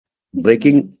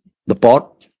breaking the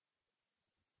pot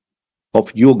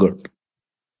of yogurt.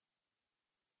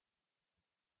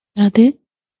 Radhe,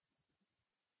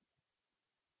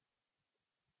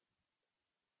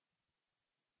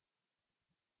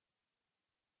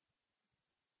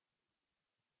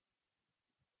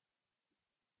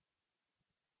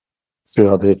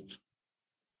 Radhe,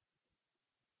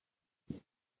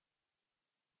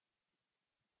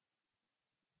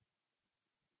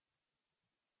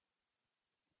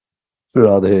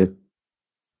 Radhe,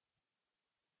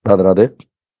 Radhe, Radhe.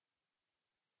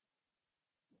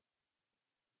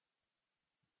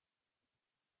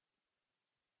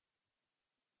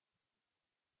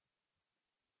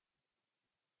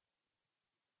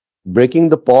 Breaking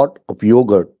the pot of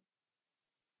yogurt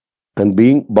and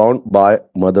being bound by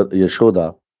Mother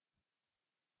Yashoda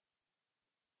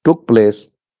took place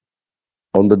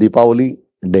on the Deepavali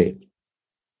day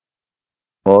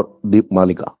or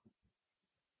Deepmalika.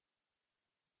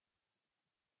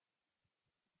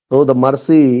 So the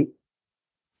mercy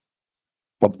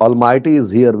of Almighty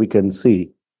is here. We can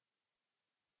see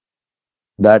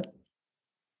that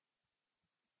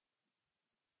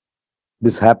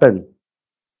this happened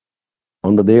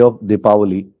on the day of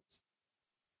Deepavali.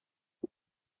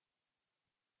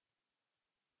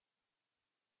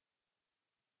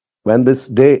 When this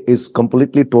day is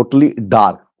completely, totally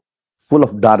dark, full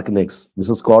of darkness. This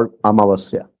is called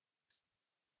Amavasya.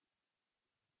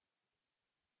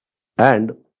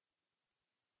 And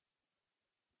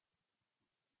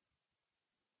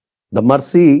the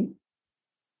mercy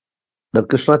that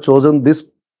Krishna chosen this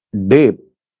day,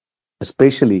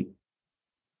 especially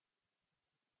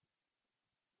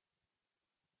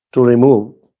to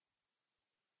remove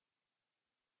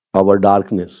our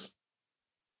darkness.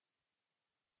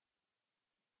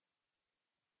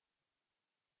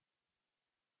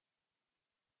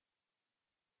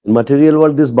 In material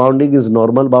world, this bounding is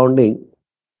normal bounding,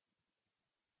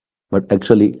 but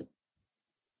actually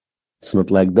it's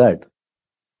not like that.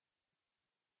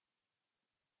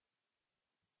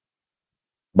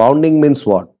 Bounding means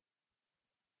what?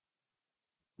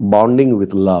 Bounding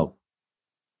with love.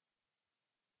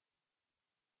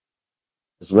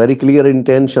 It's very clear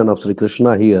intention of Sri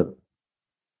Krishna here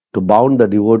to bound the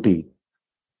devotee.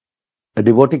 A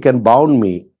devotee can bound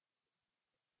me,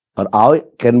 or I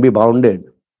can be bounded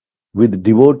with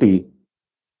devotee.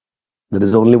 There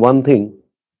is only one thing,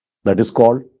 that is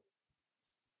called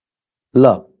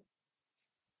love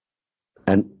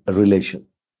and relation.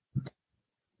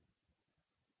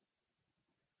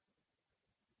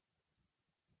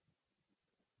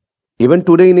 Even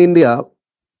today in India,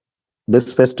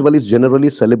 this festival is generally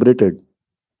celebrated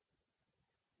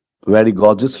very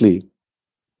gorgeously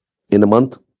in the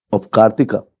month of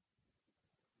Kartika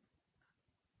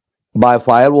by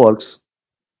fireworks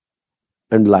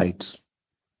and lights,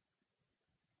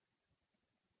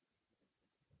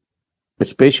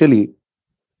 especially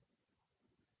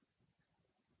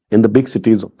in the big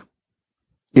cities of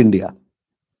India.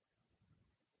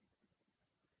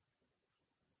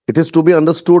 It is to be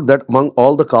understood that among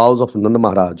all the cows of Nanda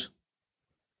Maharaj,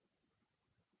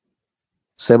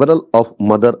 several of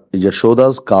Mother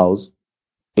Yashoda's cows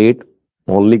ate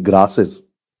only grasses,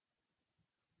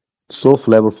 so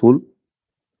flavorful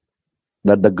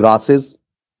that the grasses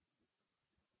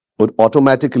would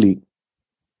automatically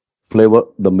flavor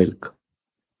the milk.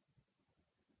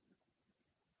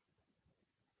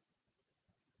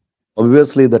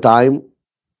 Obviously, the time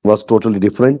was totally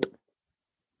different,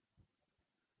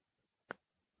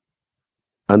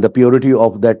 and the purity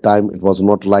of that time, it was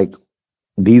not like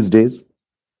these days.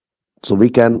 So we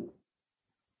can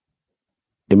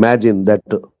imagine that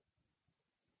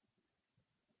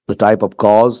the type of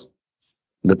cows,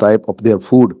 the type of their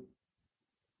food,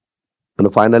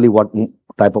 and finally what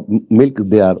type of milk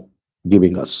they are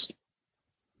giving us.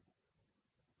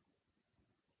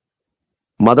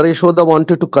 Mother Yashoda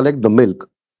wanted to collect the milk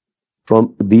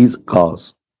from these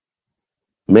cows,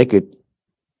 make it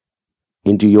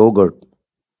into yogurt,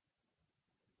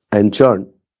 and churn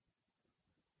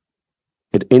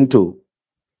it into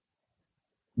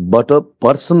butter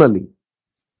personally.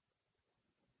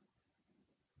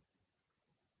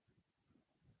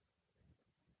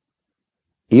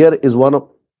 Here is one of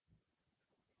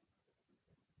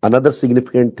another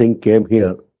significant thing came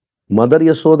here. Mother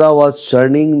Yasoda was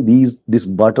churning this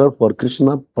butter for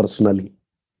Krishna personally.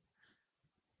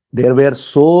 There were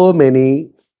so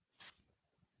many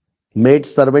maid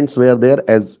servants were there,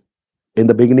 as in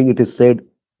the beginning it is said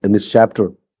in this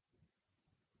chapter.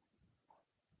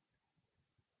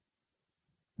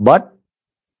 But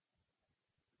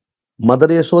Mother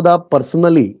Yasoda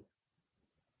personally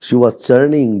She was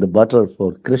churning the butter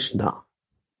for Krishna.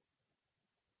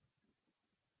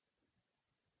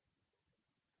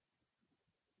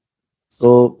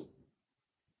 So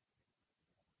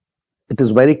it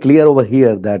is very clear over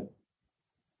here that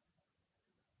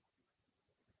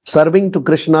serving to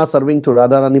Krishna, serving to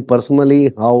Radharani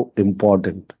personally, how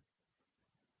important.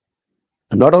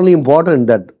 And not only important,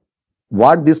 that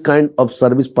what this kind of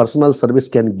service, personal service,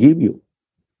 can give you.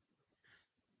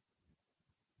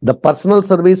 The personal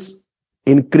service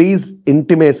increase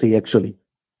intimacy actually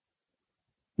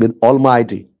with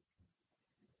Almighty.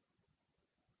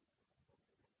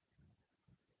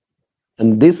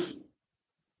 And this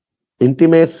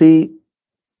intimacy,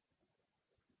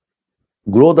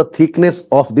 grow the thickness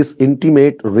of this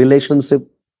intimate relationship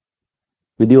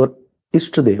with your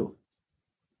Ishtadev.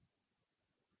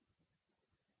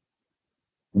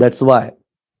 That's why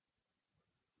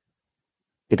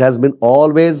it has been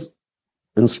always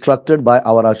instructed by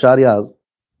our Acharyas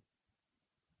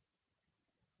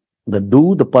that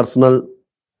do the personal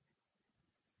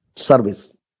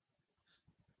service.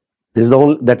 This is the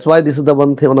only, that's why this is the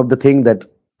one of the thing that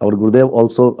our Gurudev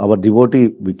also, our devotee,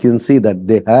 we can see that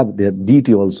they have their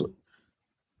deity also.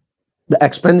 The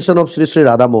expansion of Sri Sri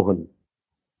Radha Mohan.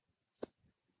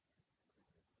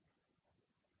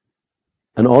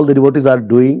 And all the devotees are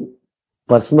doing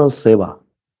personal seva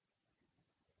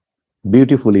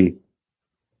beautifully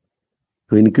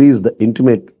to increase the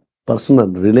intimate personal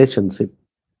relationship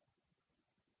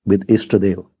with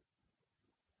Ishtadev.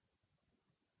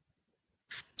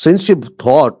 Since she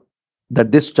thought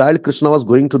that this child Krishna was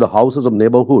going to the houses of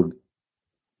neighborhood,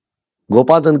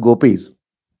 Gopals and Gopis,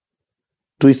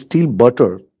 to steal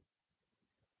butter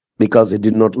because he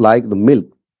did not like the milk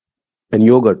and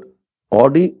yogurt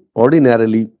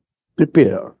ordinarily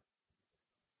prepared.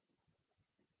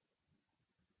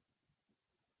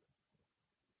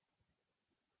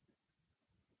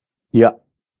 Yeah.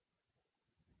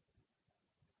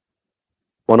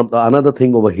 Another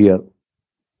thing over here,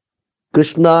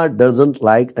 Krishna doesn't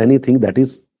like anything that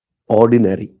is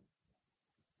ordinary.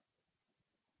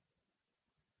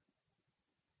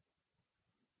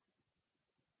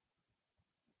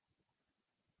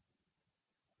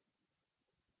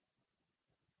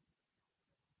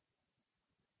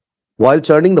 While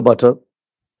churning the butter,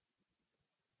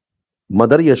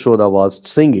 Mother Yasoda was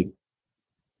singing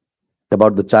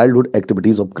about the childhood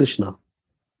activities of Krishna.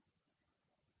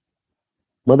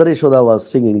 Mother Yasoda was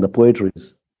singing the poetry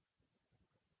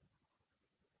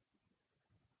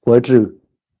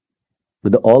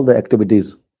with all the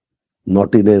activities,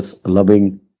 naughtiness,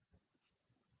 loving,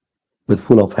 with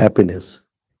full of happiness.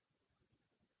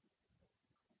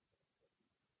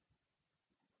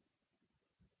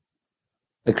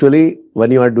 Actually,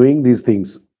 when you are doing these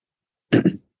things,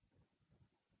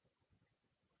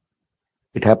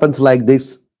 it happens like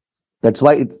this. That's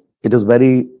why it is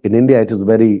very, in India, it is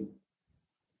very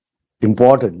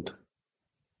important.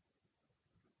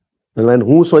 And when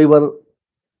whosoever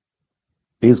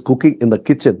is cooking in the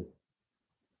kitchen,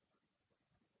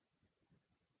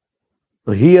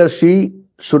 he or she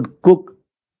should cook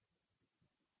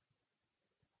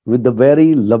with the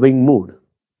very loving mood.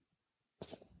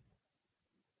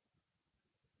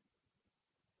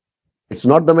 It's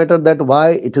not the matter that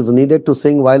why it is needed to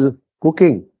sing while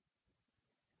cooking.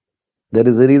 There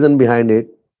is a reason behind it.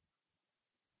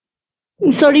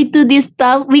 Sorry to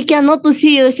disturb. We cannot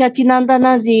see you,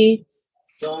 Sacinandanaji.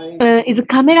 Is the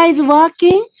camera is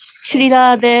working? Sri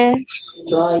Radhe.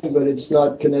 Trying, but it's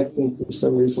not connecting for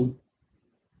some reason.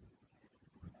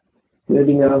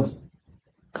 Maybe now.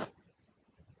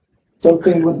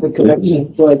 Something with the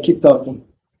connection, so I keep talking.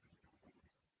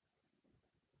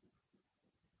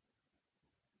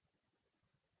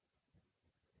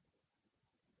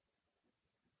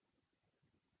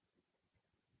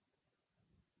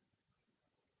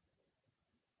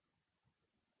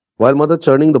 While mother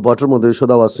churning the butter, Mother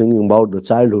Yasoda was singing about the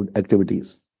childhood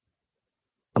activities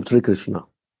of Sri Krishna.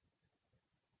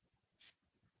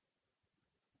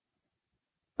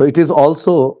 So it is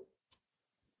also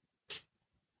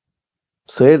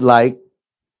said like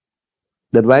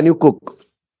that when you cook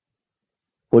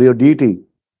for your deity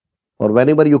or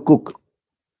whenever you cook,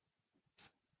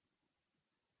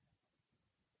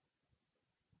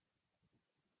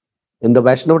 in the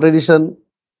Vaishnava tradition,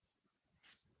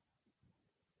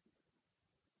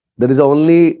 there is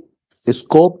only a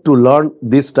scope to learn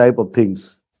this type of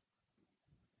things.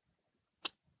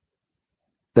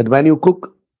 That when you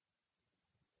cook,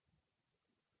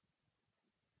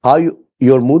 how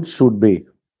your mood should be,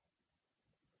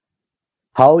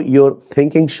 how your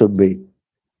thinking should be.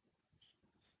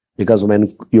 Because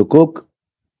when you cook,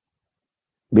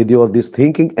 with your this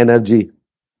thinking energy,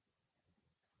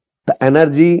 the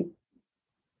energy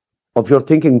of your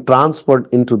thinking transferred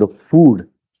into the food,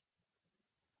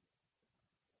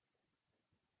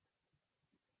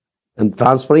 and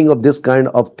transferring of this kind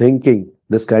of thinking,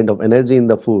 this kind of energy in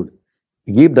the food,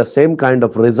 give the same kind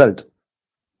of result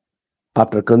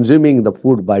after consuming the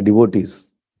food by devotees.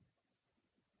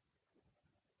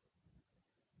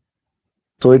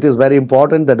 So it is very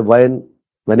important that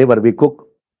whenever we cook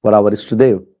for our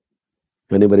Ishtadev,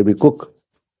 whenever we cook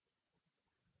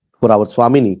for our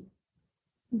Swamini,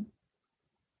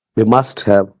 we must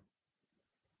have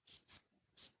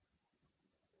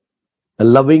a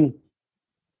loving,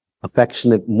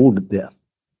 affectionate mood there.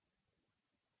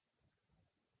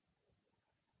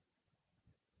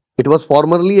 It was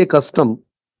formerly a custom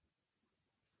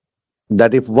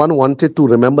that if one wanted to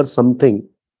remember something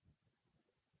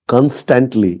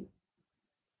constantly,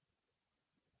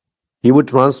 he would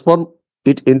transform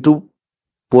it into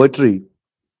poetry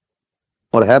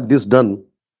or have this done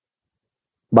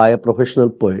by a professional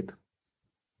poet.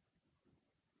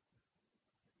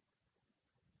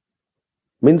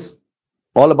 Means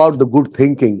all about the good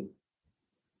thinking,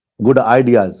 good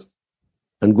ideas,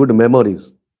 and good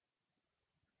memories.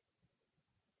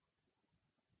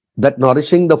 That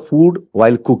nourishing the food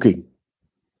while cooking,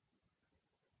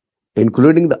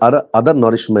 including the other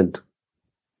nourishment.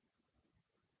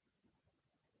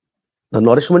 The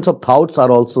nourishments of thoughts are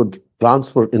also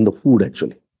transferred in the food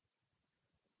actually.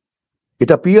 It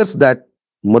appears that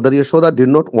Mother Yasoda did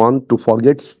not want to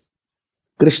forget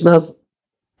Krishna's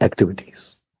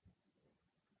activities.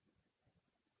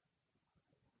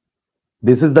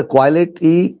 This is the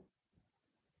quality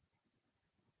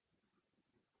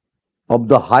of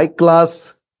the high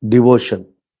class devotion.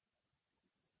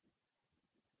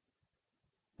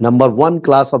 Number one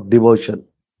class of devotion.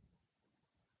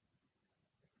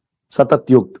 Satat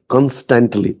yukt,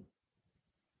 constantly.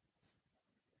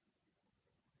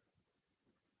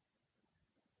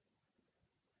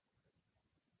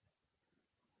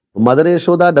 Mother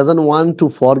Yasoda doesn't want to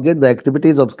forget the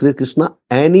activities of Krishna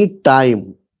any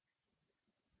time.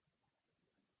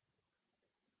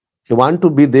 She wants to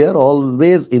be there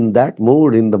always in that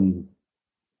mood, in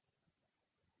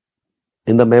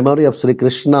the memory of Sri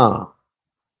Krishna.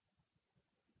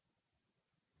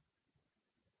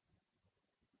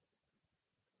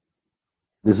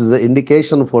 This is the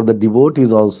indication for the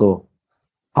devotees also,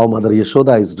 how Mother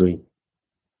Yasoda is doing.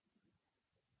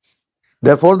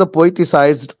 Therefore, the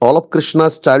poeticized all of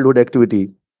Krishna's childhood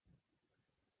activity,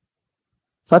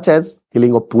 such as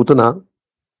killing of Putana,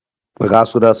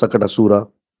 Bhagasura,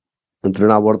 Sakatasura, and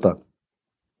Trinavarta.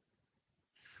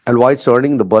 And while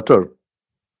churning the butter,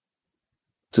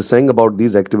 she sang about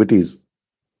these activities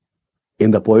in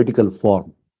the poetical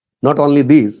form. Not only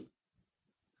these,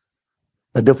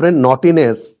 the different naughty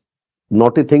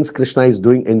things Krishna is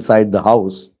doing inside the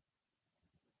house,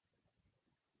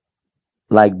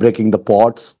 like breaking the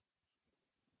pots,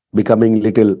 becoming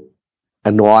little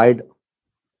annoyed,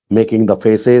 making the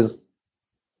faces,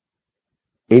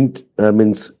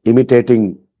 means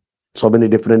imitating so many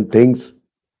different things,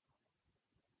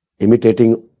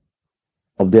 imitating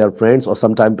of their friends, or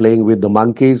sometimes playing with the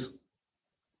monkeys.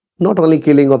 Not only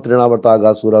killing of Trinavarta,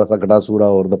 Agasura,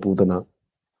 Sakatasura, or the Putana.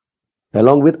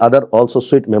 Along with other also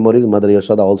sweet memories, Mother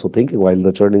Yasoda also thinking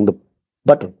while churning the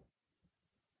butter.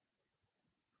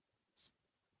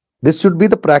 This should be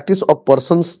the practice of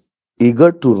persons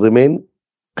eager to remain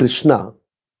Krishna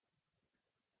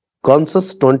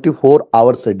conscious 24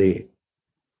 hours a day.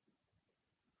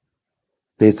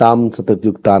 Tesam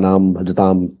satatyuktanam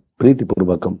bhajatam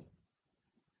pritipurvakam.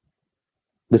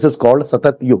 This is called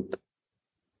satatyukt.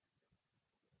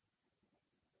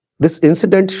 This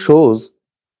incident shows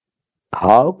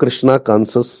how Krishna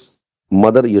conscious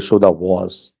Mother Yasoda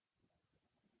was.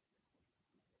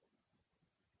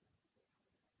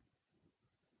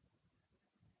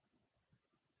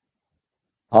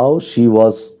 How she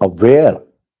was aware,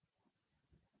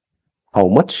 how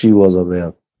much she was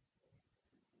aware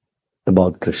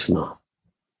about Krishna.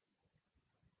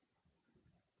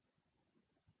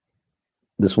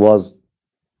 This was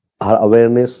her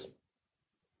awareness,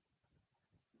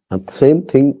 and the same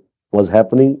thing was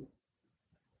happening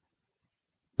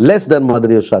less than Mother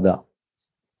Yasoda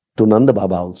to Nanda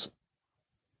Baba also.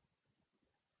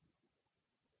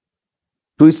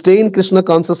 To stay in Krishna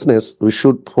consciousness, we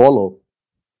should follow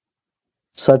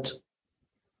such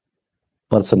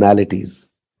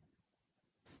personalities.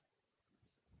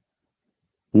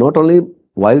 Not only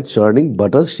while churning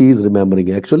butter, she is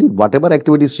remembering. Actually, whatever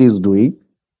activities she is doing,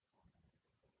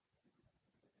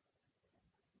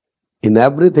 in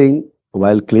everything,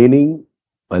 while cleaning,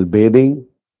 while bathing,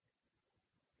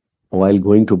 while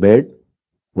going to bed,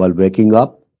 while waking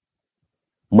up,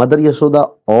 Mother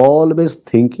Yasoda always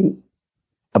thinking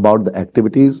about the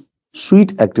activities,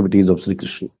 sweet activities of Sri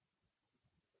Krishna.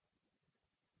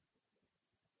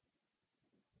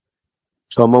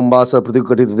 Shamambasa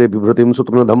pratikatite vibhratim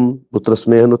sutranadham putra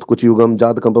snehanut kuchiyugam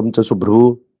jatakampam cha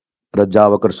subhru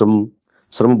rajjavakarsam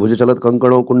sram bhujachalat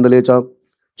kankano kundalecha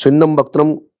chinnam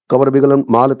bhaktram kavar vigalan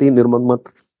malati nirmadmat.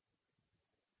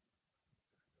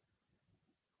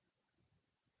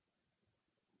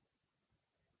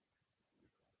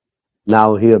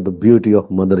 Now hear the beauty of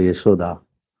Mother Yashoda,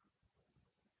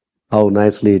 how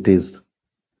nicely it is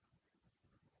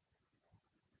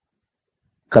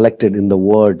collected in the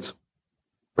words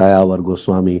by our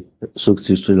Goswami,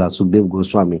 Srila Sukdev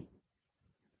Goswami.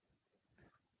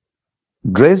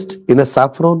 Dressed in a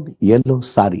saffron yellow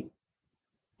sari,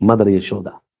 Mother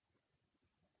Yashoda,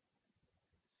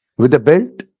 with a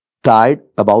belt tied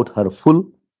about her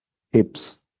full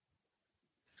hips.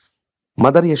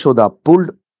 Mother Yashoda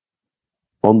pulled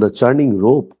on the churning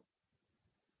rope,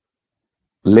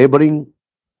 laboring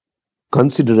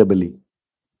considerably.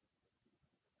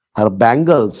 Her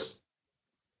bangles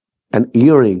and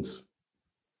earrings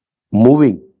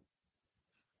moving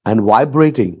and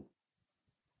vibrating,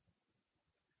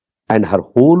 and her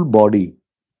whole body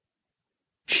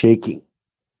shaking,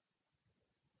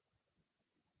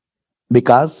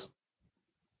 because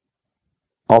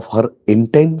of her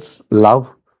intense love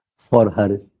for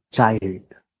her child.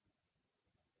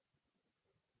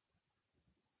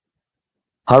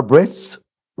 Her breasts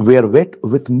were wet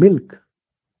with milk.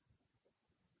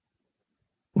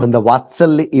 When the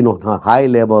Vatsalya is on her high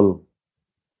level,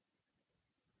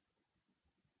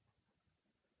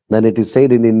 then it is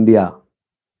said in India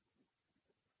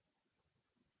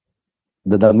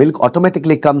that the milk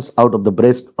automatically comes out of the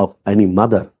breast of any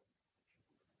mother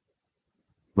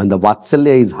when the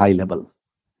Vatsalya is high level.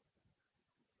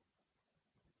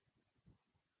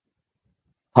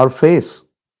 Her face,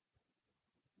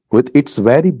 with its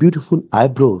very beautiful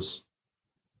eyebrows,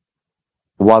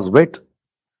 was wet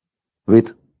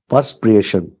with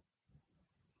perspiration,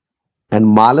 and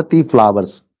malati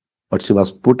flowers, what she was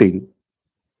putting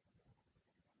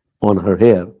on her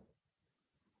hair,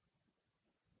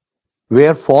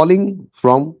 were falling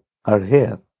from her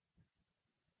hair.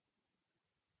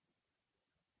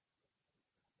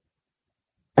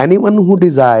 Anyone who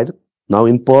desired, now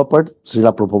in purport,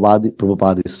 Srila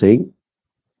Prabhupada is saying,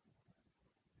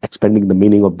 expanding the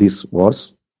meaning of this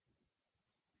verse,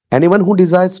 anyone who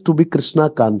desires to be Krishna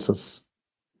conscious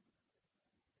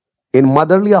in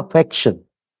motherly affection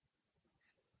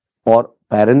or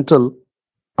parental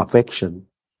affection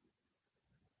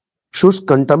should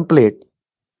contemplate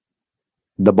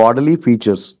the bodily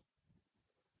features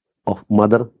of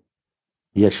Mother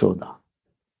Yashoda.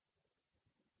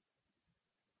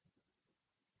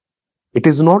 It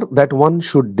is not that one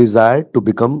should desire to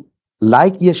become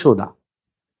like Yashoda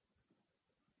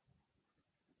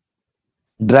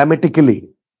dramatically.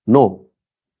 No.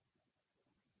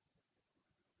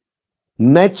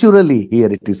 Naturally,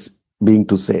 here it is being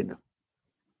to said.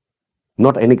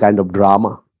 Not any kind of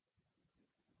drama.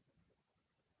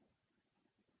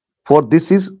 For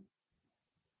this is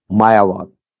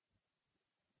Mayavad.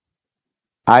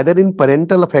 Either in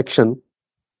parental affection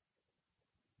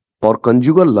or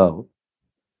conjugal love,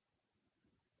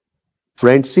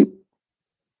 friendship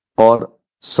or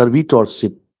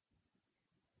servitorship,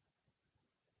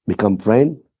 become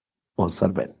friend or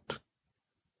servant.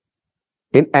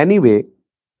 In any way,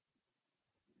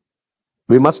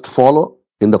 we must follow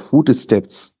in the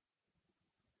footsteps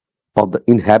of the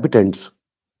inhabitants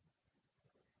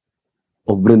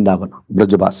of Vrindavana,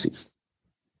 Brajavasis.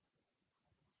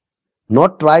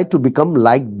 Not try to become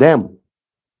like them.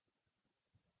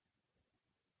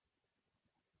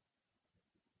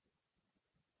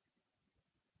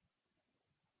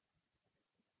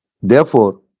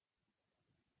 Therefore,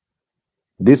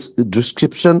 this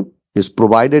description is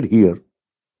provided here.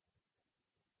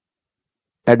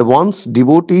 Advanced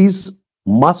devotees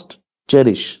must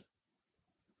cherish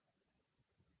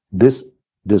this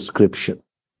description.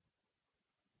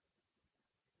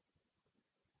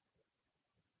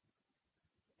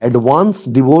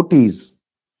 Advanced devotees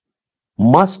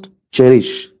must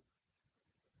cherish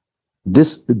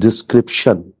this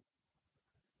description,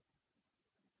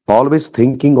 always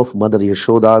thinking of Mother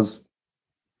Yashoda's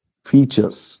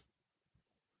features,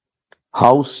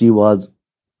 how she was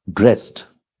dressed,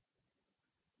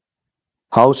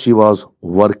 how she was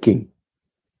working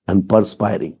and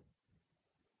perspiring.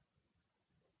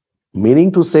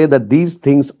 Meaning to say that these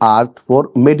things are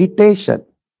for meditation,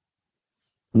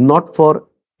 not for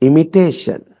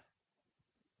imitation.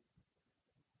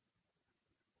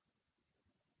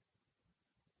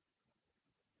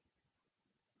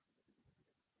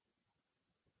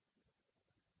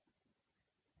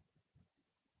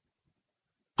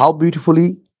 how beautifully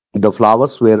the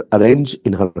flowers were arranged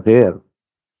in her hair,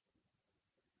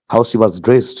 how she was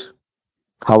dressed,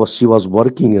 how she was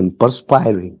working and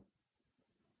perspiring,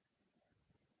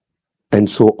 and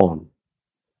so on.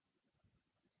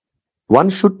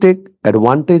 One should take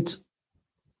advantage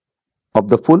of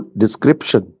the full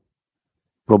description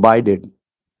provided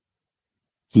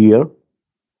here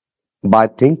by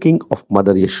thinking of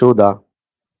Mother Yasoda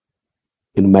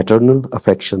in maternal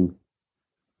affection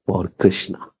for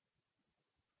Krishna.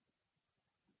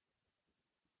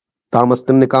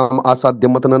 Tamastanyakam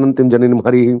asadhyamatananantim janinim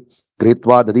hari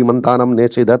kritva dadimantanam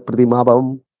nechedat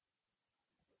pratimabhavam.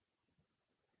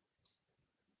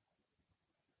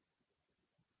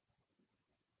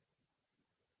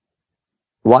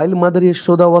 While Mother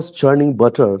Yasoda was churning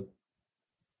butter,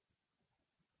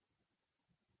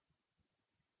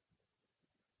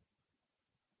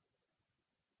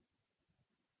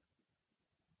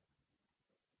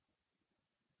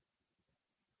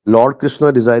 Lord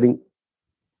Krishna, desiring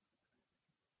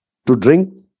to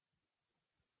drink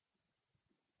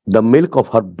the milk of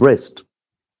her breast,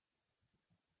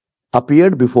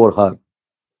 appeared before her,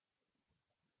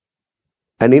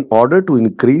 and in order to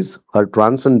increase her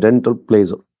transcendental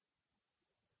pleasure,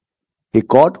 he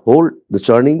caught hold the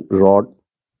churning rod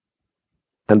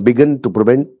and began to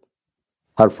prevent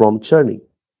her from churning.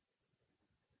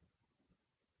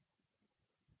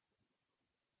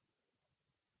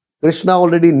 Krishna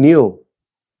already knew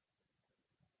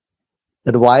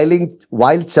that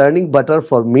while churning butter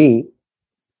for me,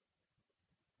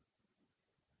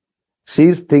 she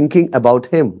is thinking about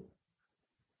him.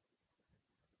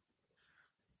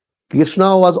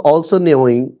 Krishna was also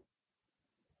knowing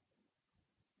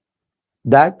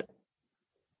that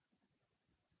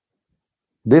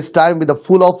this time, with the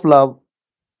full of love,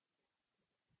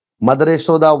 Mother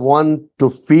Yasoda wants to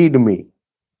feed me.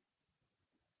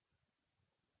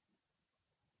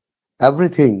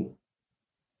 Everything.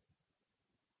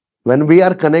 When we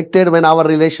are connected, when our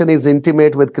relation is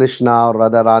intimate with Krishna or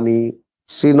Radharani,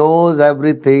 she knows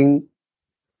everything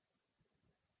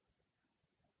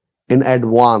in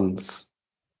advance.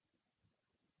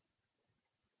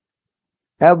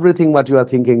 Everything what you are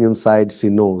thinking inside, she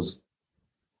knows.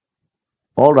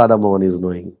 All Radha Mohan is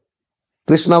knowing.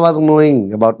 Krishna was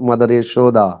knowing about Mother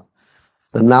Yasoda.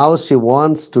 And now she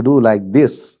wants to do like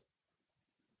this.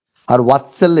 Her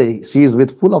Vatsalya, she is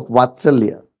with full of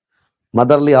Vatsalya,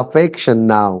 motherly affection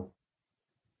now.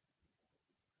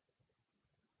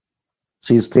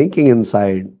 She is thinking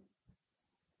inside.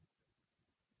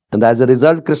 And as a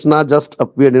result, Krishna just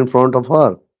appeared in front of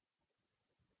her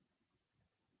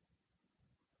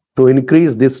to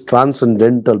increase this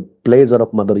transcendental pleasure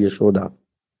of Mother Yasoda,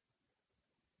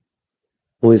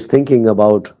 who is thinking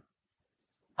about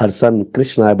her son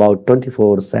Krishna about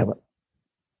 24/7.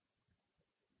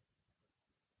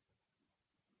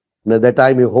 And at that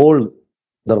time, he hold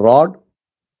the rod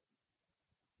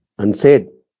and said,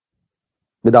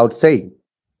 without saying,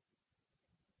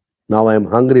 "Now I am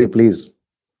hungry, please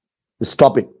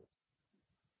stop it."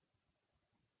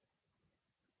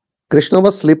 Krishna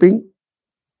was sleeping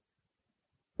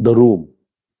the room.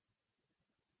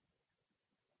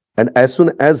 And as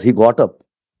soon as he got up,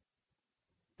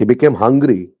 he became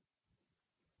hungry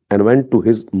and went to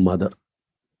his mother,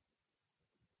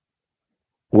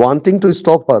 wanting to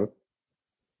stop her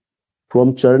from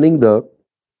churning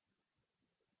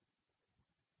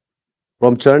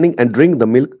and drink the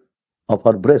milk of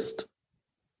her breast.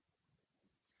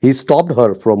 He stopped her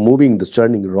from moving the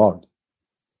churning rod.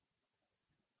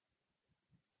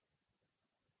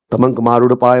 Tamank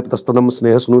marudapaya patastanam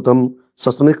snehasunuttam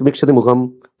sastanik mikshati mukham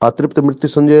atripta mrityu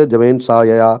sanjaya javen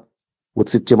sayaya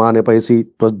utsityamane paisi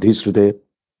twadhishrite.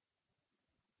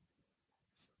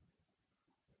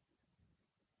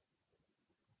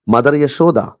 Mother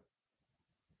Yasoda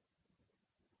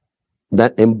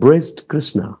then embraced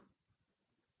Krishna,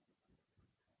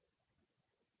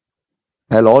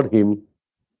 allowed him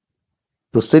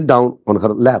to sit down on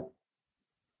her lap,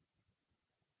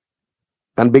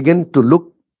 and began to look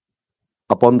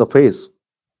upon the face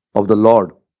of the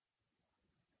Lord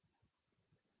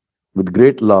with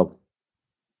great love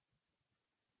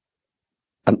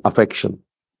and affection.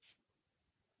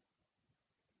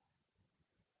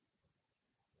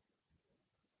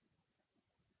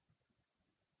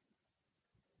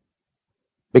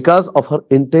 Because of her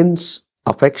intense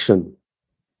affection,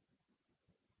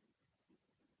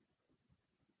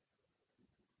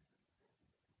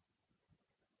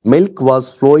 milk was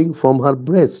flowing from her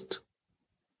breast.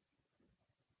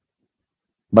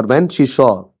 But when she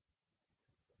saw,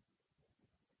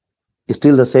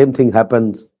 still the same thing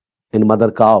happens in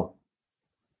mother cow.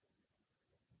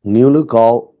 Newly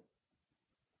cow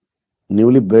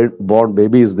newly born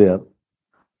baby is there.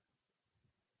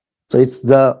 So it's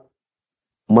the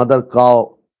mother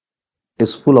cow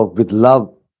is full of with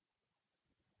love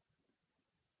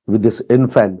with this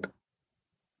infant.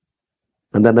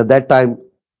 And then at that time,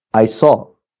 I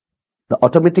saw that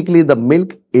automatically the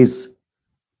milk is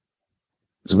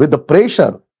with the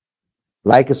pressure,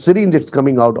 like a syringe, it's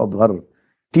coming out of her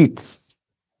teeth.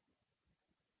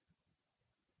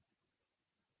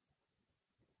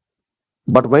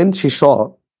 But when she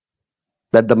saw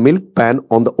that the milk pan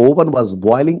on the oven was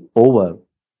boiling over,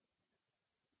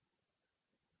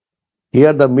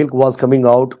 here the milk was coming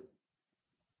out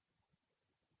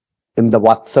in the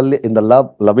vatsalya, in the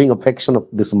loving affection of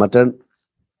this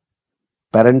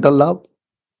parental love.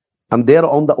 And there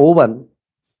on the oven,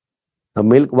 the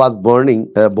milk was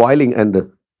boiling and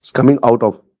it's coming out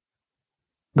of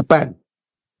the pan.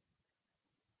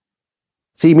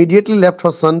 She immediately left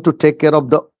her son to take care of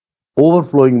the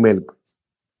overflowing milk.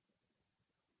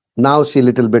 Now she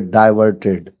little bit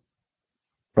diverted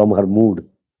from her mood.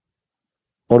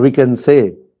 Or we can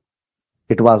say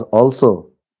it was also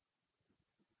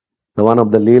the one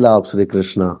of the Leela of Sri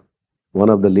Krishna, one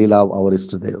of the Leela of our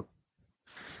Istadeva.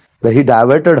 That he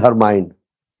diverted her mind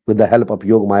with the help of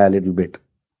Yog Maya a little bit.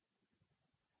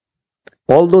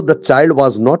 Although the child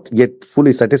was not yet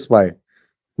fully satisfied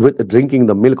with drinking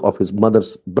the milk of his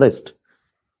mother's breast.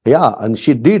 Yeah, and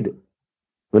she did.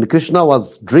 When Krishna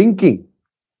was drinking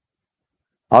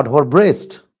out of her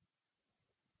breast.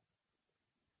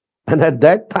 And at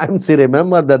that time, she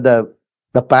remembered that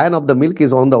the pan of the milk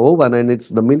is on the oven and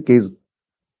the milk is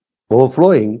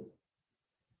overflowing.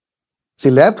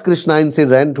 She left Krishna and she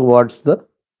ran towards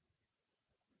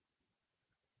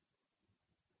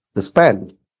this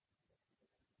pan.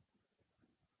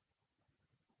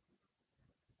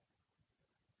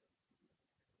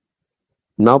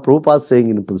 Now Prabhupada is saying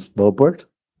in his purport.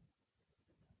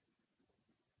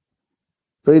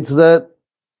 So it's the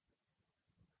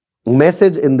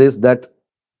message in this that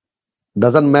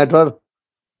doesn't matter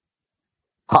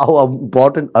how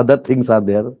important other things are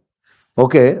there.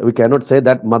 Okay, we cannot say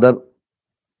that mother,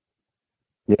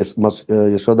 yes,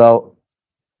 Yasoda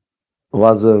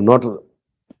was not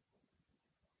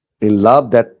in love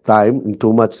that time, in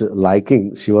too much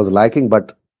liking. She was liking,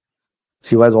 but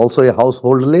she was also a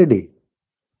household lady.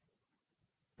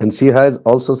 And she has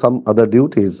also some other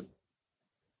duties,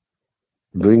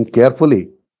 doing carefully.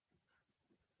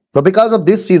 So because of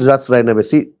this, she just ran away.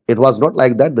 It was not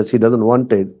like that she doesn't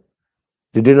want it.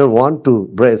 She didn't want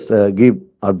to give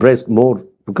her breast more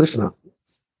to Krishna.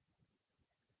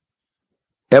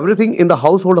 Everything in the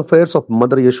household affairs of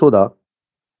Mother Yashoda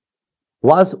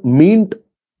was meant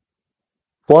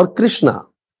for Krishna.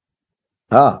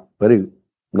 Very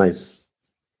nice.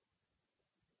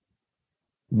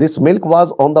 This milk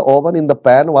was on the oven in the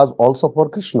pan was also for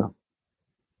Krishna.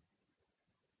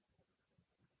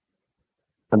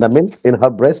 And the milk in her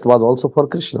breast was also for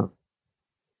Krishna.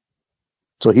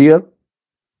 So here,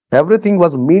 everything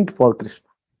was meant for Krishna.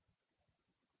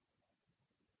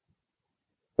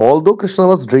 Although Krishna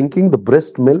was drinking the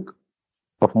breast milk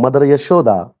of Mother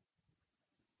Yashoda,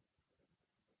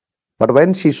 but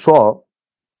when she saw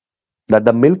that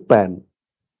the milk pan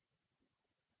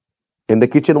in the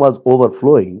kitchen was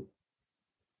overflowing,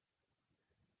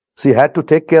 she had to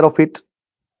take care of it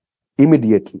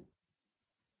immediately.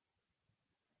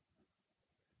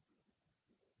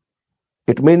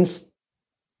 It means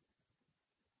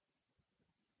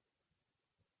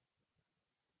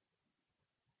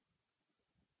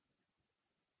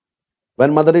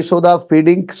when Mother Yashoda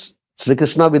feeding Sri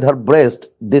Krishna with her breast,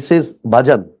 this is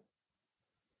bhajan.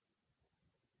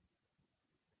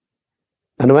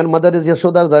 And when Mother is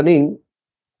Yashoda running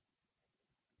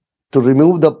to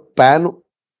remove the pan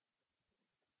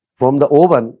from the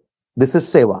oven, this is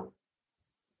seva.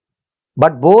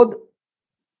 But both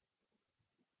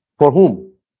for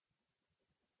whom?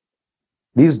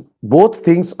 These both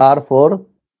things are for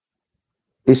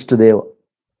Ishtadeva,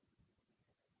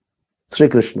 Sri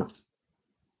Krishna.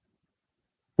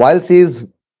 While she is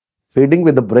feeding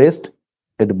with the breast,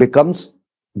 it becomes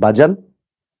bhajan.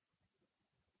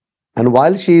 And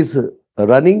while she is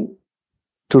running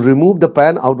to remove the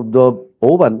pan out of the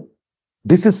oven,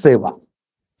 this is seva.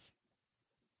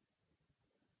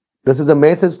 This is a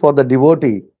message for the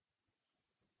devotee.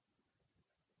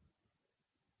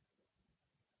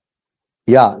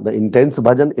 Yeah, the intense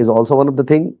bhajan is also one of the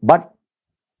things, but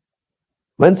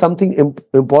when something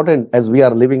important, as we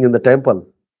are living in the temple,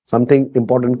 something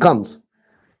important comes,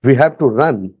 we have to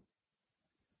run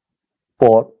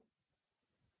for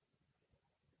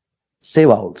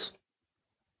seva also.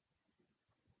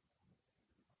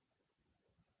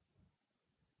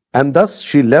 And thus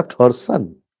she left her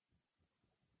son,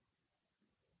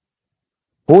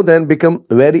 who then became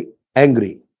very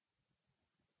angry.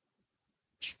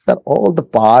 They're all the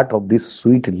part of this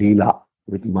sweet Leela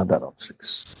with mother of Sri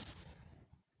Krishna.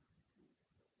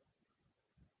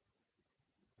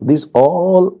 These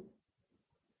all,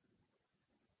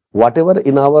 whatever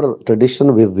in our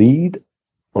tradition we read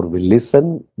or we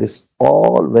listen, this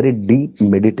all very deep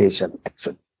meditation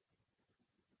actually.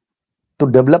 To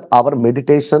develop our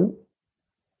meditation,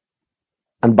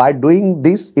 and by doing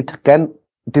this, it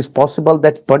is possible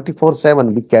that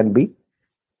 24/7 we can be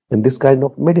in this kind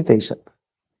of meditation.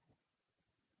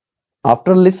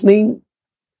 After listening,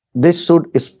 this should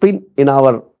spin in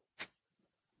our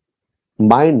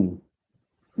mind.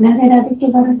 なべらでけ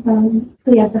ばらさん、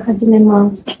通訳始め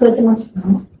ます。聞こえてますか？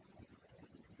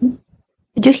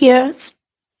 Did you hear us?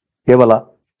 Kevala,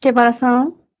 けばらさ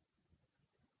ん、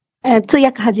通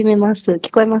訳始めます。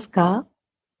聞こえますか？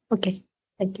 Okay,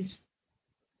 thank you.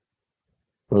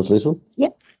 translation? Yeah.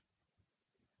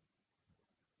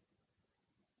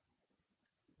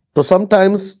 So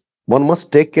sometimes one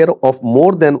must take care of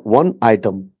more than one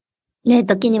item ね、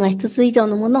時には一つ以上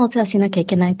のものをお世話しなきゃい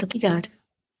けない時がある。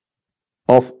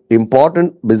of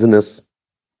important business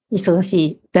忙し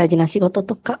い大事な仕事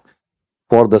とか、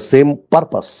 for the same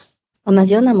purpose. 同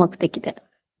じような目的で。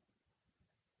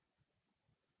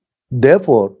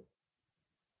Therefore,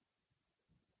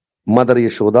 Mother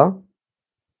Yasoda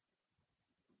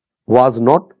was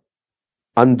not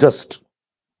unjust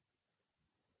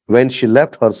when she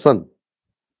left her son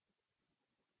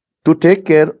to take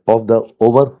care of the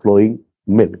overflowing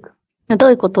milk. ど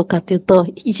ういうことかというと、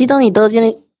一度に同時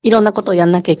にいろんなことをや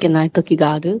んなきゃいけない時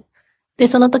がある。で、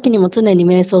その時にも常に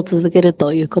瞑想を続ける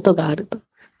ということがあると。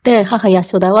で、母ヤ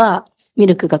ショダはミ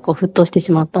ルクがこう沸騰して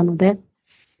しまったので、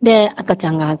で、赤ち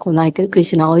ゃんがこう泣いてるクリ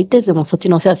シュナを置いて、でもそっち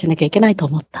のお世話しなきゃいけないと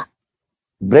思った。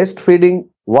Breastfeeding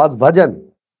was bhajan.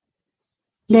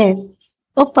 で、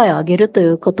おっぱいをあげるとい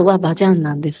うことはバジャン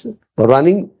なんです。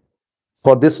Running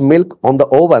for this milk on the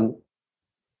oven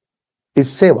is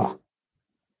seva.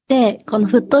 で、この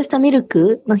沸騰したミル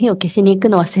クの火を消しに行く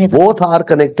のはセーバ。 Both are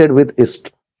connected with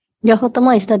ist. 両方と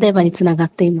もイシタデーバにつなが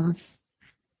っています。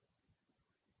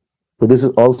So this is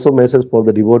also message for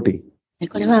the devotee.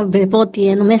 これはデボーティ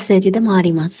へのメッセージでもあ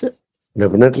ります。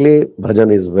Definitely,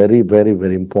 bhajan is very, very,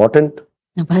 very important.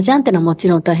 バジャンってのはもち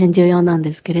ろん大変重要なん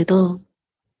ですけれど、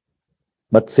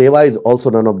But seva is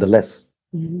also none of the less.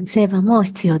 セーバも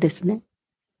必要ですね。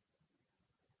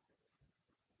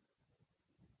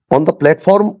On the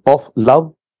platform of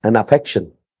love and affection,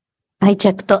 愛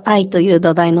着と愛という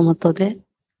土台のもとで、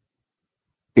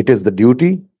it is the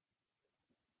duty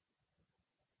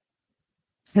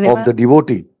それ of は the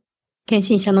devotee 献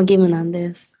身者の義務なん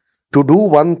です。 to do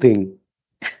one thing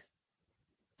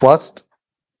first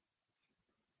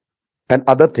and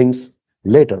other things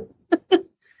later.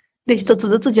 で、一つ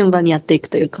ずつ順番にやっていく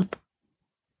ということ。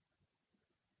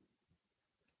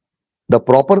The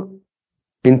proper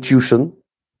intuition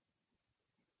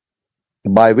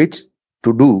by which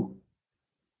to do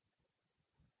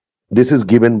this is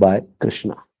given by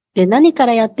Krishna. で、何か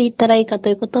らやっていったらいいかと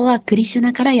いうことは、クリシュ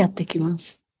ナからやってきま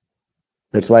す。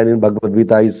 That's why in Bhagavad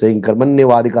Gita he is saying, Karmanye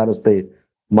vadikaraste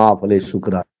ma phaleshu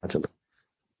kadachana.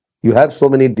 You have so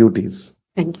many duties.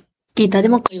 ギータで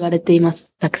もこう言われていま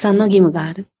す。たくさんの義務が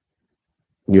ある。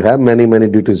You have many, many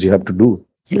duties you have to do.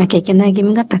 しなきゃいけない義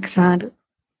務がたくさんある。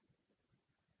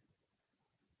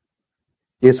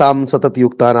 Esam satat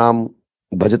yuktanam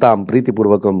bhajatam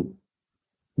pritipurvakam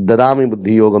dadami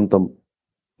buddhi yogam tam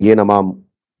yenamam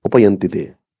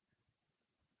upayantite.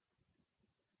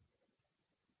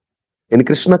 In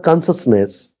Krishna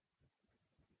consciousness,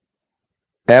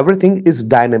 everything is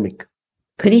dynamic.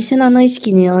 クリシュナの意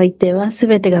識においては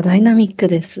全てがダイナミック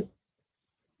です。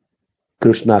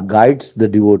Krishna guides the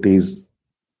devotees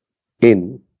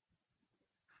in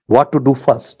what to do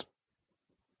first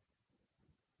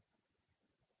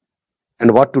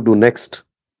and what to do next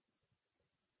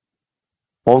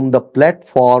on the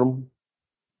platform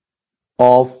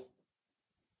of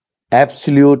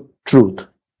absolute truth.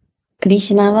 クリ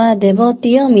シュナはデボーテ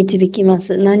ィーを導きま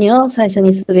す。何を最初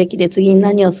にすべきで次に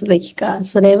何をすべきか。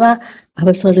それはア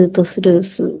ブソルートスルー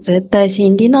ス、絶対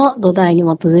真理の土台に基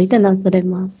づいてなされ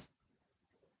ます。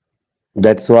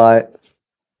That's why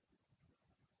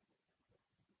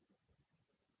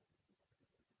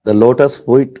the lotus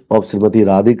feet of Srimati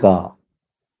Radhika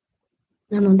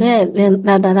なので、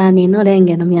ラダラーニーの蓮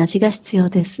華の御足が必要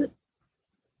です。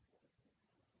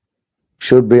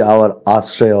should be our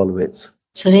ashraya always.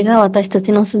 それが私た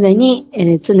ちの常にア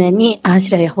ーシ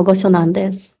ュラや保護所なん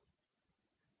です。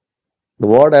The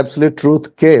word absolute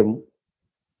truth came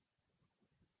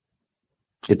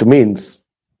It means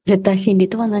絶対真理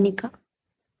とは何か。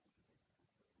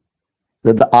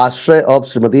 that the ashray of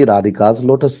Srimati Radhika's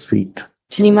lotus feet.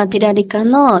 シリマティラリカ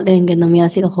の蓮華の御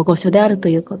足が保護所であると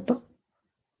いうこと。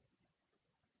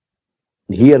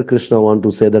 Here Krishna wants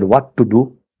to say that what to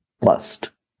do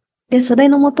first で、それ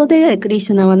のもとでクリ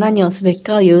シュナは何をすべき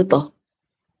かを言うと。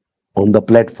 on the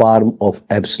platform of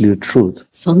absolute truth.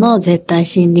 その絶対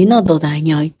真理の土台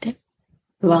において。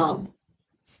わお。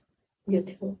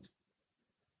Beautiful.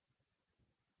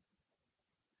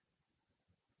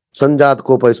 संजात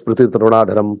कोप स्मृति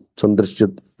तरुणाधरम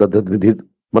संदृश्यत तद्विधि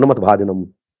मनमत भाजनम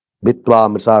भित्वा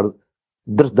मृषार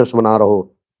दृश दर्शमना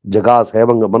रहो जगास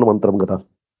हैवंग मनमंत्रम गता.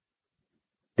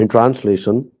 In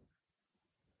translation,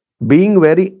 being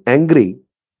very angry,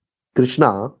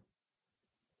 Krishna,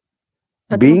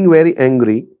 being very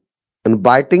angry and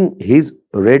biting his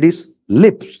reddish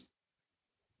lips,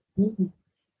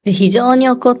 で非常に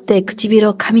怒って唇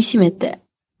を噛み締めて、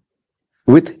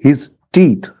 with his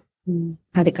teeth,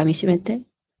 歯で噛み締めて、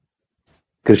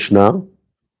 Krishna,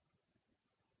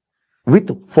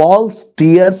 with false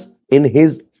tears in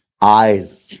his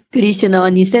eyes, クリシュナは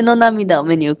偽の涙を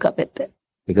目に浮かべて、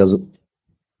 because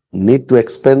need to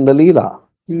expand the lila.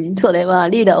 それは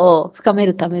リーダを深め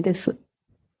るためです。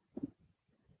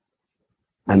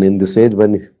 And in this age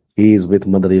when he is with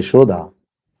Mother Yasoda,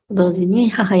 同時に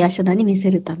母ヤショダに見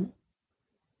せるため。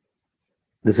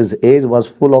 this is age was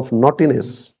full of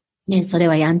naughtiness. ね、それ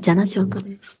はやんちゃな証拠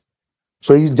です。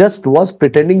 So he just was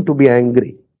pretending to be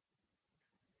angry.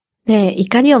 で、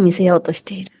怒りを見せようとし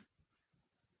ている。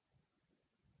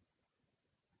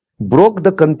 Broke the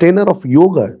container of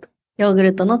yogurt ヨーグ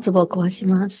ルトの壺を壊し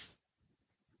ます。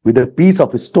 with a piece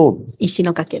of stone. 石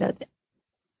のかけらで。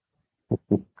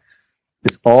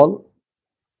 It's all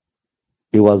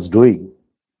he was doing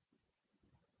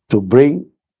to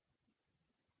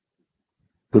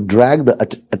drag the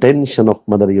attention of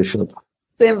Mother Yasoda.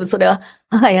 全部それは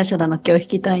母ヤショダの気を引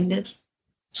きたいんです。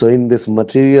 So in this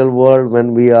material world,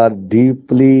 when we are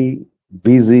deeply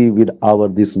busy with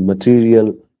this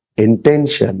material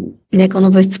intention, ね、こ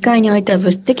の物質界においては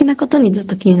物質的なことにずっ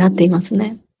と気になっています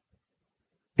ね。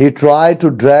 he tried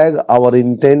to drag our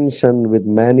intention with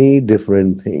many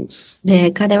different things.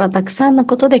 で、彼はたくさんの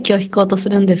ことで気を引こうとす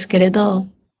るんですけれど、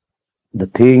 The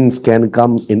things can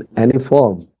come in any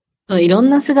form. いろん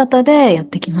な姿でやっ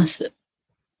てきます。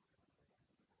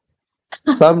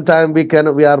 Sometimes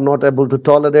we are not able to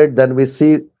tolerate, then we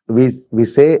say,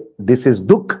 this is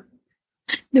dukkha,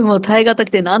 でも耐え難く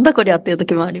てなんだこりゃっていう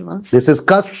時もあります。 this is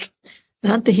kashta.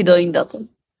 なんてひどいんだと。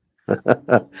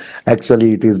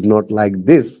 Actually, it is not like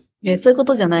this. そういうこ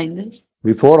とじゃないんです。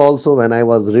 Before also, when I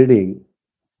was reading,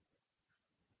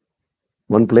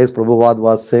 one place Prabhupada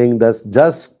was saying that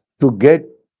just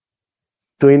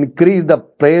to increase the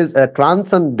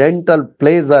transcendental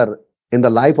pleasure in the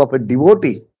life of a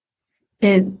devotee,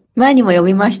 で、前にも読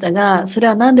みましたが、それ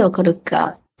は何で起こる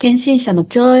か、献身者の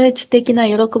超越的な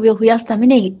喜びを増やすため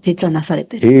に実はなされ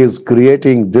ている。 he is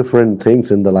creating different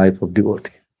things in the life of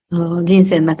devotee. 人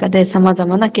生の中で様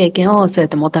々な経験をそうやっ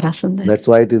てもたらすんです。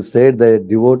 That's why it is said that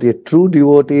true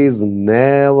devotee is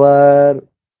never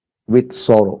with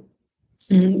sorrow.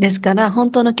 ですから、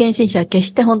本当の献身者は決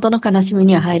して本当の悲しみ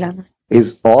には入らない。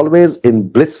Is always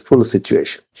in blissful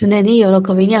situation. 常に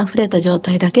喜びに溢れた状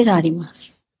態だけがありま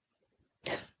す。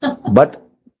 But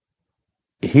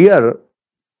here,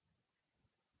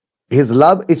 his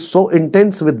love is so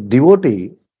intense with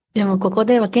devotee でもここ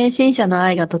では献身者の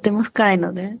愛がとても深い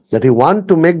ので、 that he want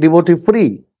to make devotee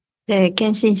free. 献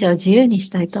身者を自由にし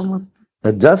たいと思って。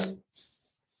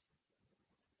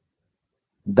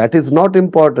 That is not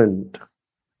important.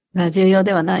 重要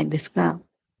ではないんですが、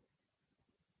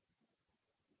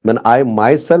 When I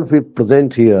myself will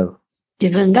present here,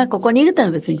 自分がここにいるとは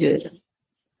別に重要じゃない。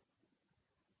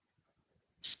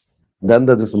 then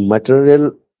this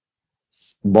material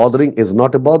bothering is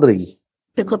not a bothering.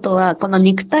 ということは、この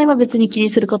肉体は別に気に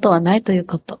することはないという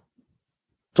こと。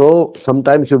 So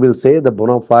sometimes you will say the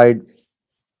bona fide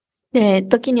で、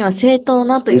時には正当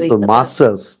なという言い spiritual 方。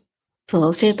 masters, そ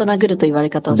う、正当なグルと言われ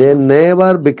方をし they ます。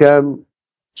 never become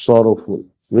sorrowful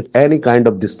with any kind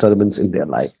of disturbance in their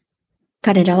life.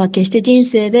 彼らは決して人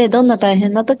生でどんな大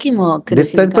変な時も苦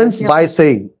しみ悲 Disturbance しみ by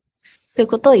saying, という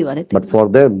ことを言われてい but る。 for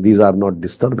them, these are not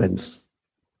disturbance.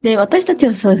 で、私たち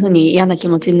はそういうふうに嫌な気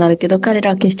持ちになるけど、彼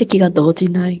らは決して気が動じ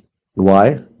ない。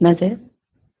 Why? なぜ？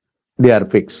 They are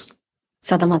fixed.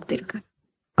 定まっているから。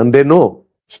 And they know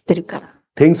知ってるから。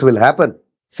 things will happen.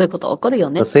 そういうこと起こる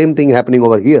よね The。same thing happening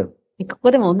over here. こ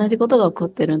こでも同じことが起こっ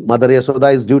てるんだ。 Mother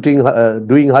Yasoda is doing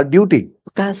her duty.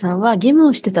 お母さんは義務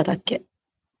をしてただけ。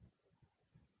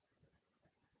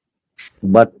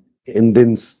 But in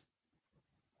this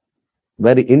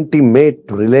very intimate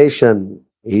relation,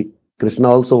 Krishna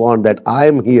also wants that I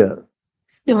am here.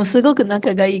 でもすごく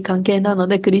仲がいい関係なの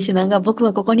で、クリシュナが僕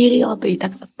はここにいるよと言いた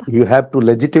かった。You have to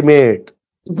legitimate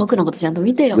僕のことちゃんと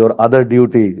見てよ。 your other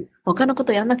duty. 他のこ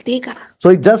とやんなくていいから。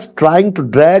 So he's just trying to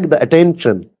drag the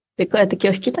attention で、こうやって気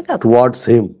を引きたかった。 towards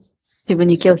him. 自分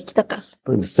に気を引きたかっ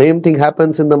た。 The same thing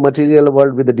happens in the material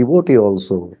world with the devotee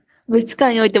also. 物質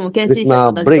界においても献身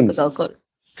者と同じことが起こる。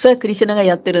それはクリシュナが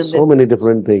やってるんです。So many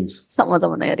different things. 様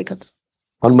々なやり方。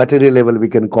 On material level, we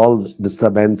can call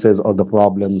disturbances or the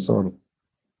problems or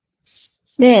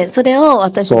で、それを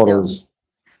私たちは sorrows.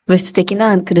 物質的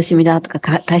な苦しみだと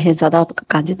か大変さだとか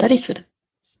感じたりする。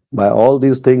 By all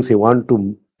these things, he wants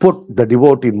to put the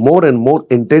devotee more and more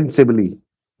intensively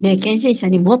で、献身者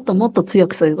にもっともっと強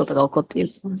くそういうことが起こって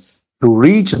いきます。 to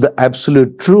reach the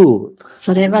absolute truth.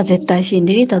 それは絶対真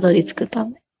理にたどり着くた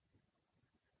め。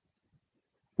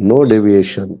 No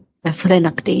deviation. それ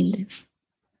なくていいんです。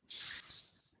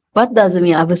What does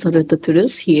mean absolute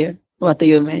truth here? What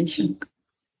you mentioned?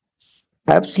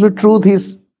 Absolute truth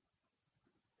is,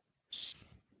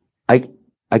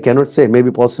 I cannot say,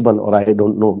 maybe possible or I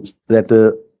don't know, that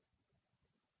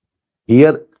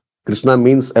here Krishna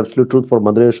means absolute truth for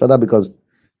Mother Yasoda because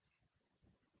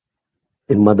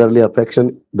in motherly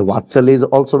affection, the Vatsalya is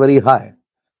also very high.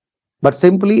 But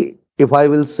simply, if I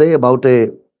will say about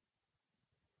a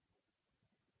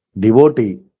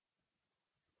devotee,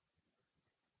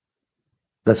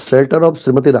 the shelter of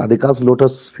Srimati Radhika's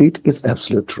lotus feet is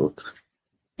absolute truth.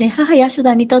 で、母ヤシュ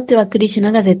ダにとってはクリシュ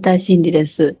ナが絶対真理で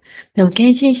す。でも、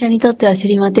献身者にとってはシ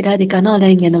リマティラディカの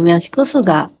蓮華の目足こそ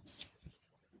が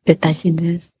絶対真理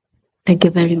です。Thank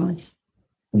you very much.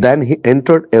 Then he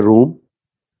entered a room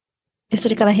で、そ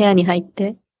れから部屋に入っ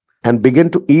て、 and began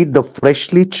to eat the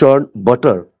freshly churned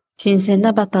butter 新鮮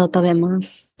なバターを食べま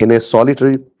す。 in a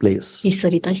solitary place. ひっそ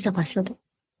りとした場所で。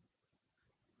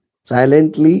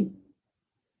Silently,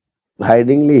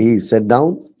 hidingly, he sat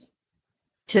down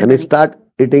静 and か he に started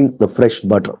eating the fresh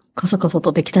butter. こそこそ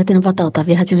と出来たてのバターを食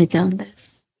べ始めちゃうんで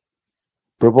す。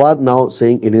 Prabhupada now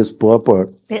saying in his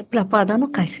purport, で、プラパーダの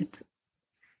解説。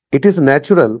 it is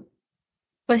natural こ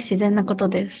れ自然なこと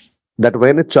です。 that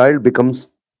when a child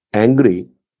becomes angry,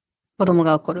 子供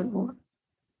が起こるのは。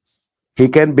 he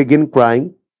can begin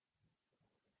crying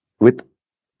with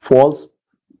false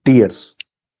tears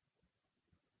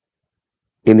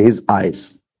in his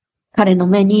eyes. 彼の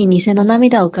目に偽の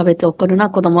涙を浮かべて起こるのは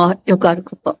子供はよくある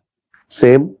こと。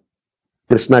 Same,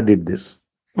 Krishna did this.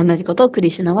 同じことをクリ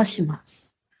シュナはしま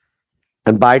す。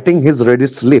 And biting his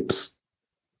reddish lips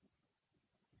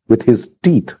with his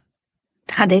teeth,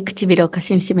 歯で唇をか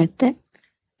しめて、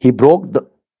 he broke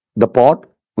the pot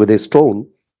with a stone,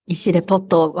 石でポッ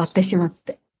トを割ってしまっ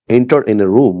て、 entered in a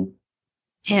room,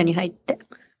 部屋に入って、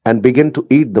 and began to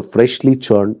eat the freshly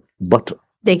churned butter.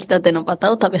 出来たてのバター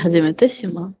を食べ始めてし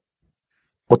まう。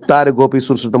 Uttar गोपी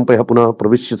सुरसुतम पह पुनः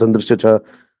प्रविश्य संदृश्य च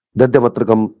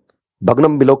दद्यमत्रकम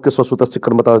भग्नम विलोक्य स्वसुतस्य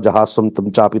कर्मता जहासम तम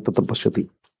चापि तत्र पश्यति.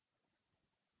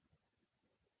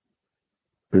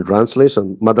 In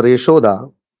translation, Mother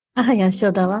Yasoda 母ヤシ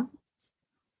ョダは、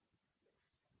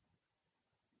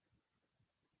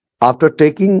 after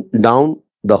taking down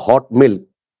the hot milk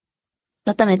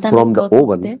温めた from ミ the ルク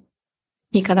を取って、 oven,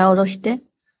 火から下ろして、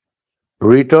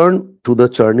 returned to the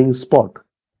churning spot.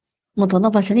 元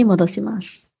の場所に戻しま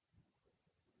す。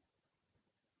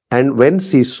 And when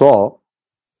she saw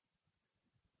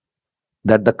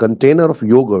that the container of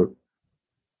yogurt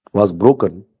was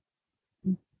broken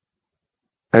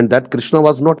and that Krishna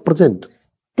was not present,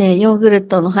 で、ヨーグル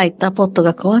トの入ったポット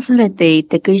が壊されてい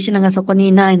て、クリシュナがそこに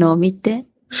いないのを見て、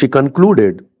 she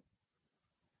concluded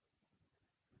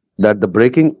that the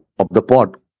breaking of the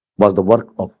pot was the work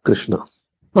of Krishna.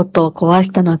 ポットを壊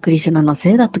したのはクリシュナの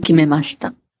せいだと決めまし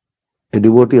た。 A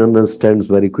devotee understands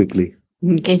very quickly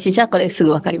献身者はこれす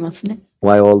ぐわかりますね。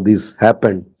 why all this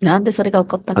happened なんでそれが起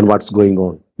こったか、 and what's going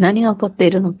on. 何が起こって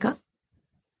いるのか。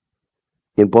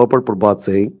 In purport, Prabhupada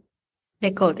saying,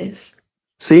 で、こうです。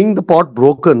 seeing the pot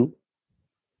broken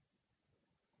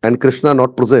and Krishna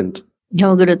not present,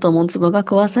 ヨーグルトも壺が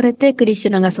壊されて、クリシ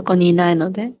ュナがそこにいない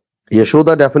ので、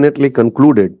 Yasoda definitely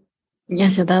concluded ヤ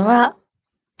ショダは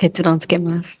結論つけ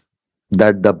ます。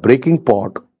 that the breaking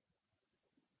pot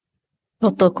ポ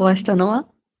ットを壊したのは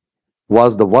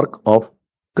was the work of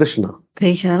Krishna. ク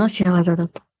リシュナの仕業だ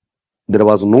と。 There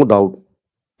was no doubt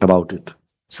about it.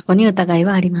 そこに疑い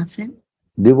はありません。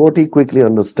 Devotee quickly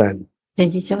understand. 献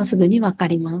身者はすぐにわか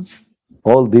ります。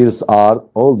 All these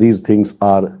things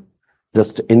are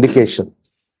just indication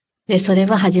で、それ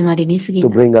は始まりに過ぎ to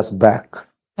ない。 bring us back.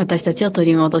 私たちを取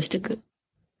り戻していく。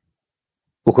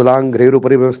Ukulang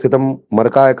Grerupari Vavsthitam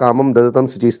Markaya Kamam Dadatam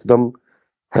Sichistitam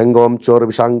Hangom Chor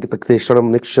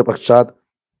Vishankitaksharam Niksha Pakshat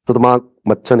Tudmak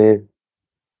Machane.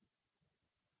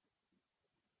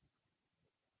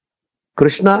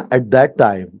 Krishna at that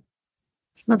time,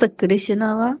 その時クリシュ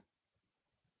ナは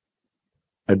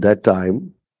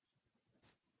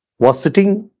was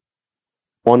sitting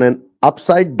on an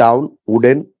upside down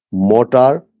wooden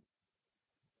mortar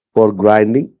for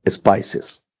grinding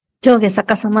spices. 上下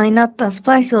逆さまになったス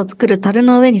パイスを作る樽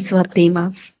の上に座ってい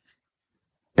ます。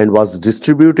And was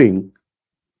distributing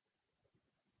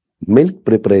milk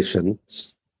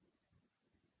preparations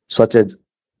such as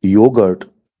yogurt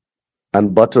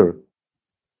and butter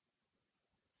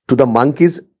to the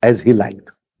monkeys as he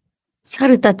liked.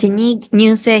 猿たちに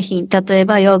乳製品、例え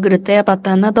ばヨーグルトやバ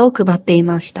ターなどを配ってい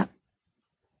ました。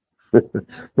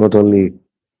Not only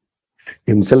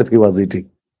himself he was eating,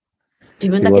 自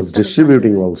分 he だけ was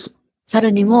distributing also.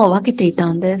 猿にも分けてい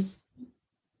たんです。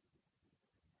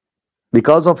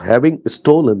Because of having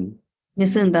stolen,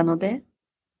 盗んだので、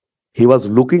 he was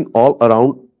looking all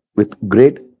around with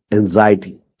great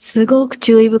anxiety. すごく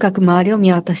注意深く周りを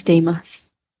見渡しています。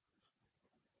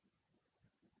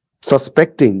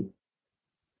Suspecting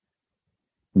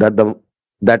that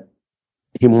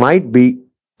he might be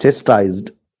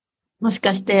chastised もし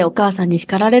かしてお母さんに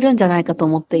叱られるんじゃないかと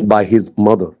思っています。 by his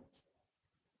mother.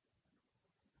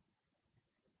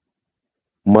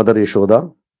 Mother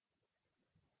Yasoda,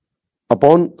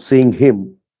 upon seeing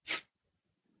him,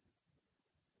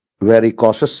 very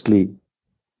cautiously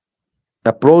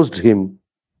approached him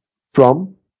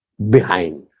from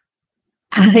behind.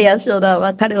 母ヤショダ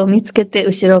は彼を見つけて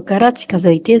後ろから近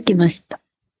づいて行きました。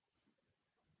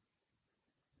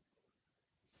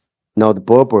Now the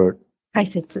purport, 解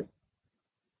説。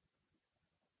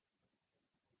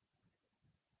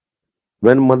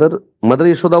 when Mother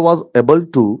Yasoda was able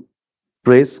to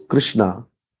trace Krishna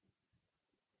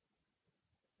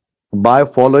by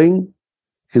following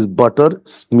his butter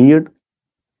smeared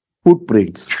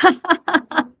footprints.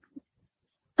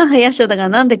 母ヤショダが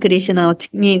なんでクリシュナ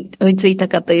に追いついた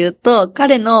かというと、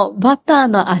彼のバター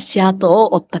の足跡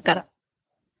を追ったから。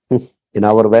In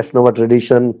our Vaishnava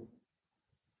tradition,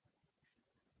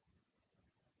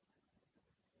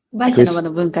 バイシャナバ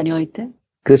の文化において、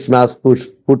 Krishna's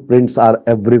footprints are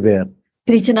everywhere.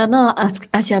 クリシュナの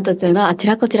足跡というのはあち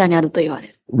らこちらにあると言われ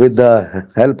る。With the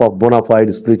help of bona fide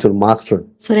spiritual master,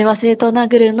 それは正当な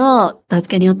グルの助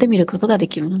けによって見ることがで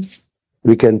きます。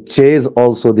we can chase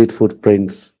also these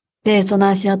footprints で、その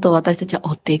足跡を私たちは追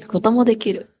っていくこともで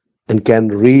きる。and can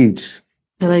reach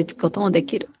たどり着くこともで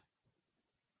きる。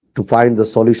to find the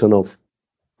solution of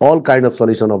all kind of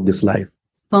solution of this life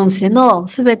今世の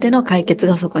すべての解決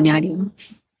がそこにありま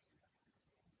す。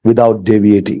 without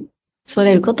deviating. そ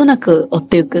れることなく追っ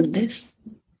ていくんです。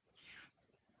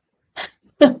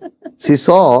She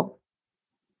saw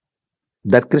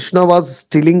that Krishna was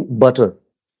stealing butter.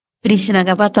 クリシュナ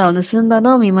がバターを盗んだ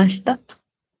のを見ました。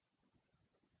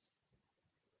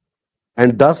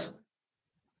And thus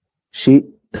she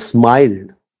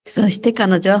smiled. そして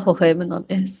彼女は微笑むの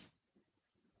です。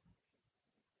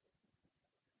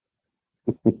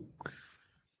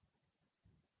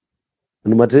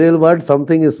In material world,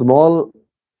 something is small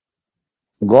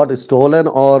got stolen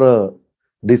or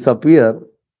disappear,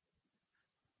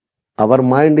 our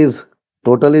mind is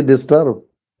totally disturbed.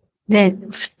 で、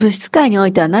物質界にお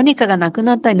いては何かがなく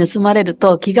なったり盗まれる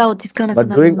と気が落ち着かなく But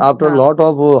なるん doing です after a が、 lot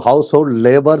of household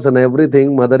labors and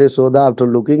everything, Mother Yasoda, after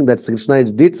looking that Krishna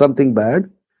did something bad,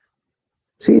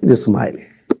 she is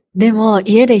smiling. でも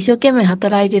家で一生懸命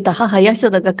働いていた母ヤショ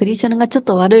ダがクリシュナがちょっ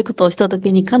と悪いことをしたと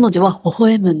きに彼女は微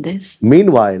笑むんです。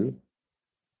Meanwhile,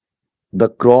 the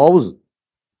crows,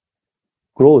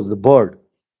 the bird,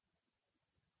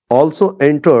 also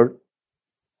entered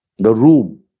the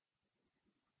room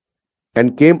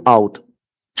and came out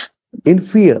in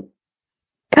fear.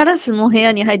 カラスも部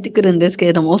屋に入ってくるんですけ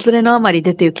れども、恐れのあまり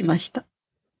出て行きました。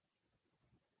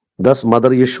Thus,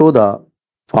 Mother Yasoda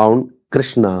found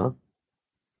Krishna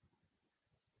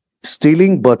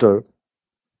stealing butter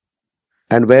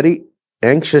and very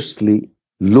anxiously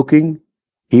looking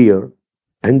here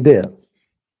and there.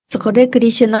 そこでク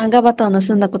リシュナがバターを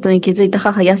盗んだことに気づいた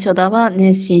母ヤショダは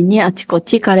熱心にあちこ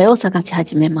ち彼を探し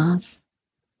始めます。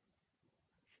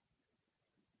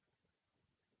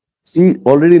She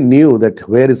already knew that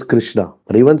where is Krishna,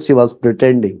 but even she was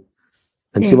pretending.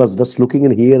 And she was just looking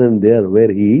in here and there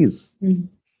where he is.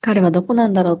 彼はどこな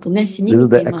んだろうと熱心に This 見 is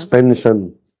て the います。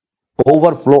 expansion,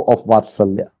 overflow of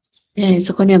Vatsalya.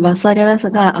 そこにはバッサリャラス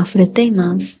が溢れてい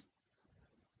ます。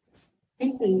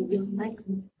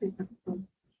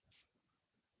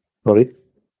Sorry?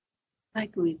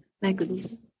 Like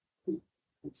this.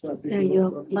 It's not There big.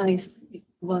 you nice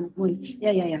one more.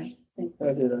 Yeah.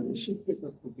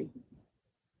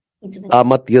 It's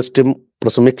आमत यष्टिम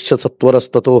प्रसमीक्ष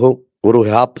सत्वरस्ततोः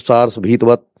उरुह्याप्सार्स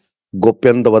भीतवत्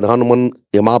गोप्यन्द वधानुमन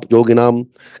यमाप योगिनाम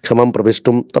क्षमं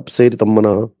प्रविष्टुम तपसेरितम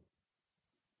मनः.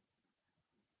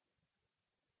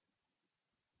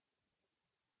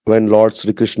 When Lord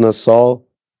Sri Krishna saw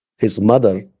his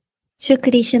mother シュク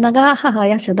リシュナが母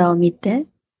ヤショダを見て、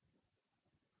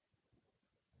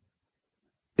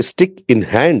 stick in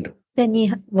hand, 手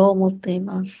に棒を持ってい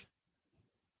ます。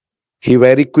 he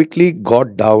very quickly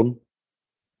got down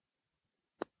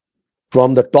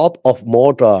from the top of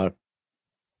mortar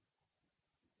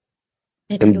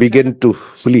で and began to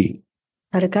flee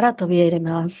樽から飛び入れ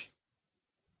ます。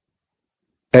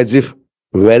 as if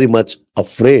very much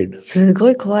afraid す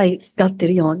ごい怖いがって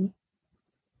るように。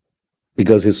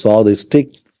 because he saw the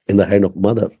stick in the hand of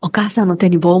mother. お母さんの手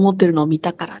に棒を持ってるのを見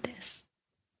たからです。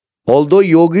 Although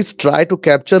yogis try to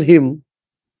capture him,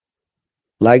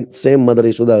 like same Mother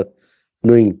Yasoda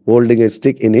doing, holding a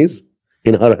stick in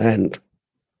her hand.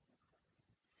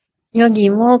 ヨギ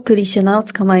もクリシュナを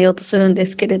捕まえようとするんで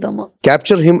すけれども、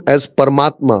 Capture him as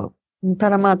Paramatma パ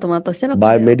ラマートマとしての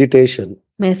by meditation,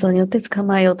 瞑想によって捕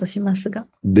まえようとしますが、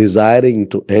 desiring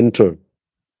to enter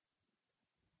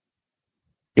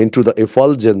into the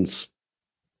effulgence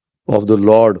of the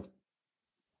Lord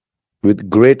with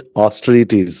great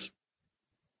austerities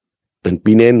and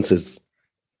penances.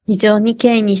 非常に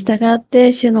敬意に従っ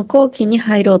て主の後期に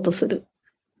入ろうとする。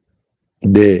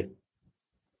 They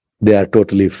are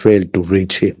totally failed to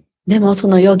reach him. でもそ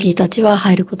のヨギたちは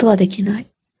入ることはできない。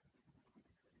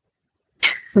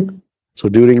 So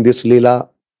during this lila,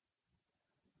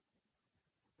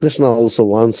 Krishna also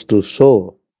wants to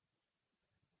show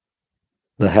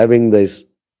that having this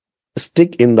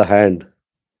stick in the hand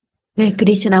で、ク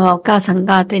リシュナはお母さん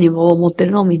が手に棒を持って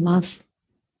るのを見ます。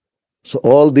 So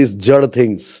all these jad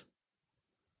things,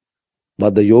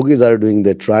 but the yogis are doing,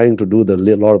 they're trying to do the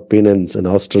lot of penance and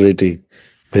austerity,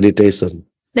 meditation.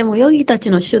 でもヨギたち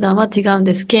の手段は違うん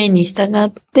です。敬意に従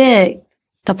って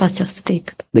タパッシャしてい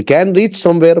くと。 They can reach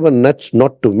somewhere, but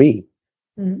not to me.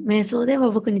 瞑想では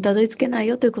僕にたどり着けない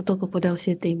よということをここで教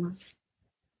えています。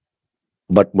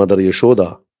 But Mother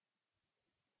Yasoda,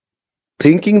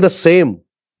 thinking the same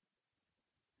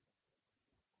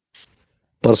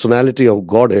personality of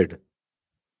Godhead,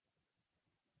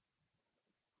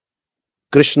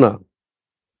 Krishna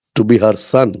to be her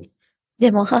son,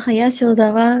 でも母ヤショ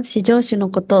ダは至上主の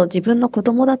ことを自分の子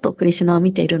供だとクリシュナを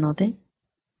見ているので、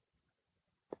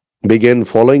 began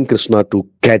following Krishna to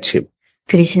catch him.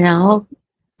 クリシュナを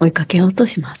追いかけようと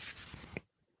します。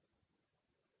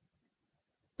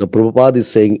 The Prabhupada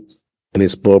is saying in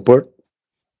his purport,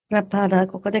 ラパーダは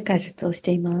ここで解説をし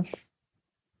ています。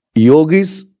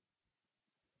 yogis,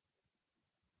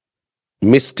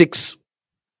 mystics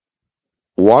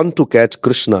want to catch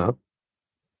Krishna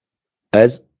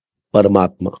as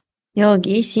Paramatma. ヨ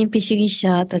ギ、神秘主義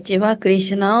者たちはクリ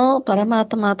シュナをパラマー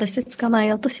タマーとして捕まえ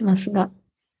ようとしますが、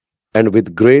 And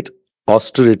with great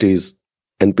austerities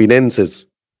and penances,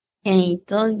 権威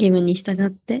と義務に従っ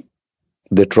て、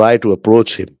 they try to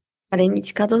approach him, 彼に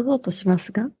近づこうとしま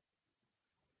すが、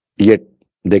 yet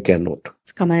they cannot.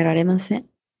 捕まえられません。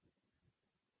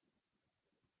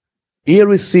 Here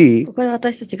we see, ここで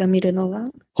私たちが見るのは、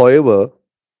 however,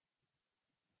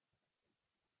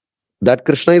 that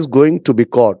Krishna is going to be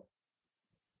caught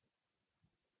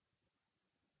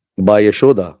by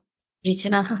Yasoda クリシ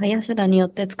ュナ母ヤシュダによっ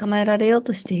て捕まえられよう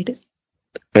としている。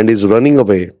 and is running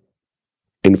away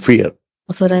in fear.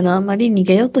 恐れのあまり逃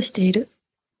げようとしている。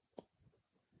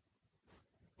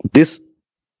 This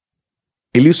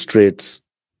illustrates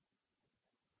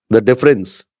the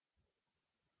difference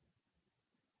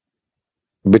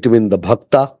between the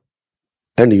bhakta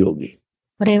and yogi.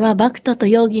 これはバクタと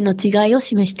ヨギの違いを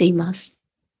示しています。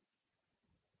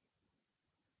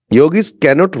 Yogis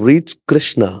cannot reach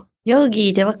Krishna, ヨ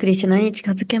ギではクリシュナに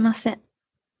近づけません。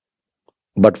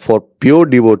 but for pure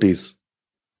devotees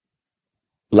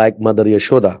like Mother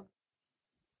Yasoda,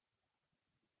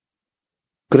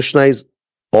 Krishna is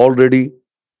already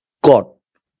caught.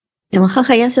 でも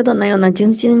母ヤショダのような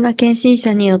純真な献身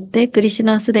者によってクリシュ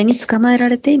ナはすでに捕まえら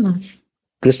れています。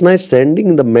 Krishna is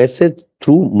sending the message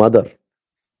through Mother.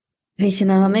 クリシュ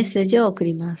ナはメッセージを送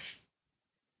ります。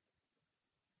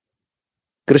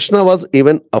 Krishna was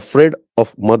even afraid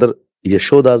of Mother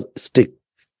Yashoda's stick.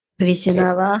 クリシュ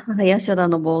ナは母ヤショダ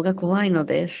の棒が怖いの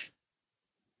です。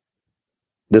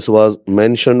 This was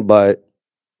mentioned by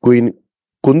Queen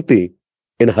Kunti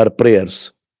in her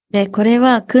prayers. で、これ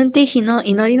はクンティ妃の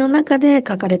祈りの中で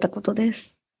書かれたことで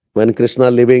す。 When Krishna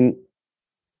living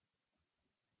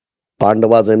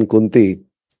Pandavas and Kunti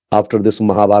after this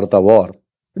Mahabharata war.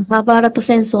 マハバーラト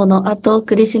戦争の後、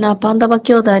クリシュナはパンダバ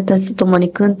兄弟たちと共に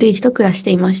クンティと暮らし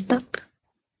ていました。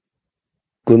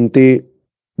Kunti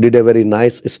did a very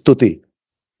nice stuti,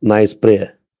 nice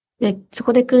prayer. で、そ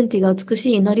こでクンティが美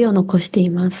しい祈りを残してい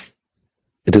ます。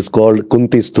It is called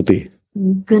Kunti Stuti.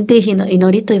 クンティ妃の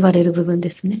祈りと言われる部分で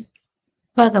すね。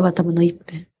バーガバタムの一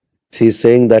編。She is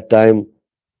saying that time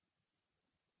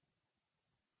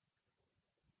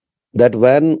that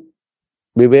when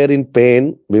we were in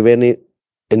pain, we were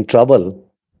in trouble,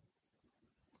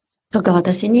 とか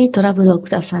私にトラブルをく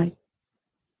ださい。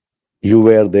you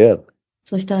were there.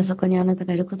 そしたらそこにあなた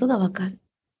がいることがわかる。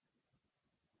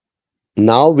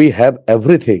Now we have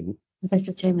everything, 私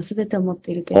たちは今すべてを持っ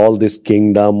ているけど、 all this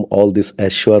kingdom, all this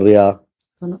Aishwarya,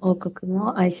 この王国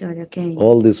も愛称や権威、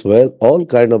 all this wealth, all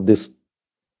kind of this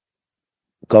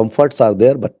comforts are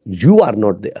there, but you are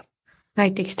not there.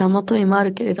 快適した求めもあ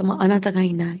るけれども、あなたが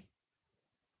いない。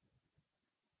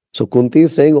So Kunti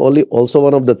is saying only also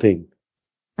one of the thing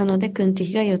なので、クンティ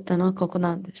妃が言ったのはここ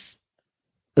なんです。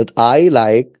that I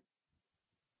like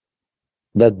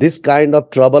that this kind of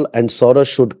trouble and sorrow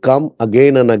should come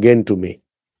again and again to me.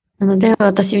 なので、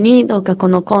私にどうかこ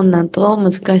の困難と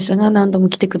難しさが何度も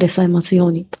来てくださいますよ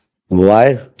うにと。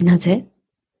Why? なぜ？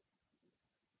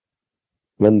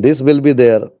 When this will be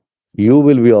there, you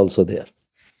will be also there.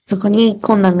 そこに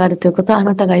困難があるということはあ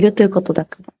なたがいるということだ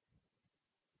から。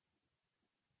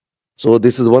So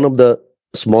this is one of the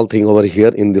small thing over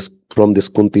here in this from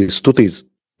this Kunti Stutis.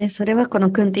 で、それはこの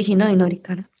クンティ妃の祈り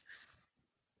から。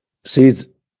She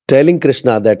is telling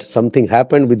Krishna that something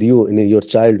happened with you in your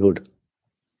childhood.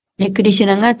 で、クリシュ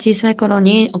ナが小さい頃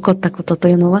に起こったことと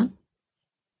いうのは、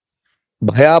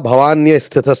Bhaya bhavanya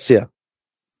sthitasya.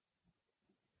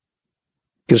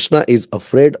 Krishna is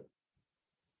afraid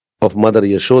of Mother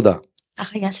Yasoda.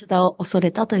 母ヤシュダを恐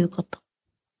れたということ。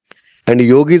And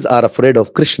yogis are afraid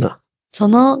of Krishna. そ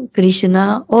のクリシュ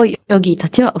ナをヨギた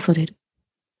ちは恐れる。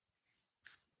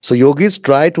So yogis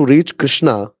try to reach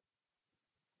Krishna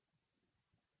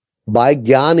by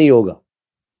Jnana Yoga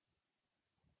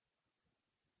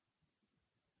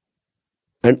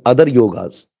and other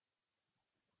yogas.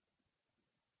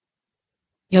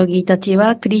 ヨギたち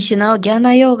はクリシュナをギャー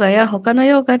ナヨーガや他の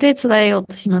ヨーガで伝えよう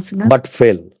としますが、 But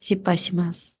fail. 失敗し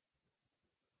ます。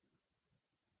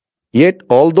Yet,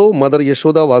 although Mother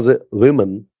Yasoda was a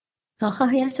woman,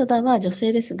 母ヤショダは女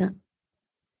性ですが、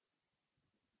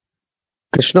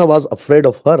 Krishna was afraid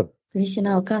of her. クリシュ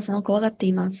ナはお母さんを怖がって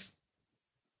います。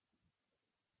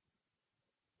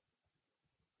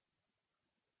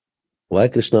Why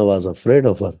Krishna was afraid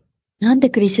of her? なんで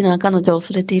クリシュナは彼女を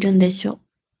恐れているんでしょう。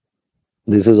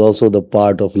 This is also the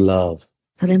part of love,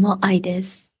 それも愛で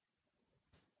す。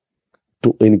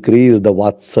 to increase the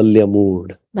Vatsalya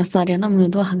mood, バサリアのムー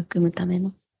ドを育むため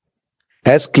の。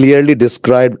 as clearly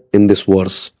described in this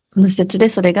verse. この説で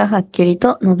それがはっきり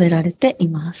と述べられてい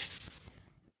ます。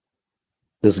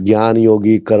 This Jnana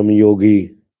Yogi, Karma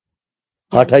Yogi,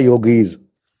 Hatha Yogis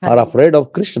are afraid of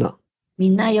Krishna. み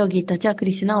んなヨギたちはク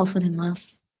リシュナを恐れま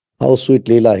す。 How sweet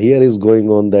Leela here is going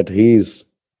on that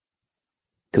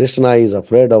Krishna is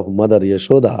afraid of Mother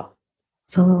Yasoda.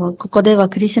 そう、ここでは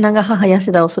クリシュナが母ヤシ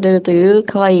ュダを恐れるという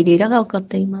可愛いリーラが起こっ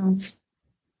ています。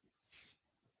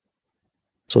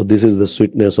 So this is the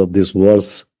sweetness of this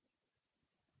verse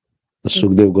that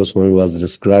Sukdev Goswami was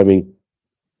describing.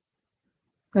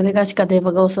 これがシカデー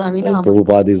バゴースワミの And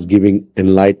Prabhupada is giving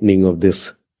enlightening of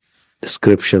this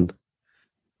description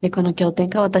で、この経典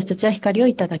から私たちは光を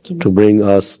いただきます。 to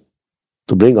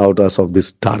bring out us of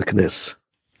this darkness.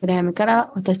 暗闇か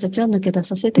ら私たちを抜け出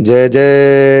させて。 Jai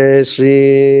Jai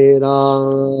Shri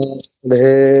Radhe,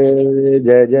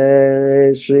 Jai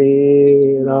Jai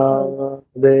Shri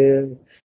Radhe.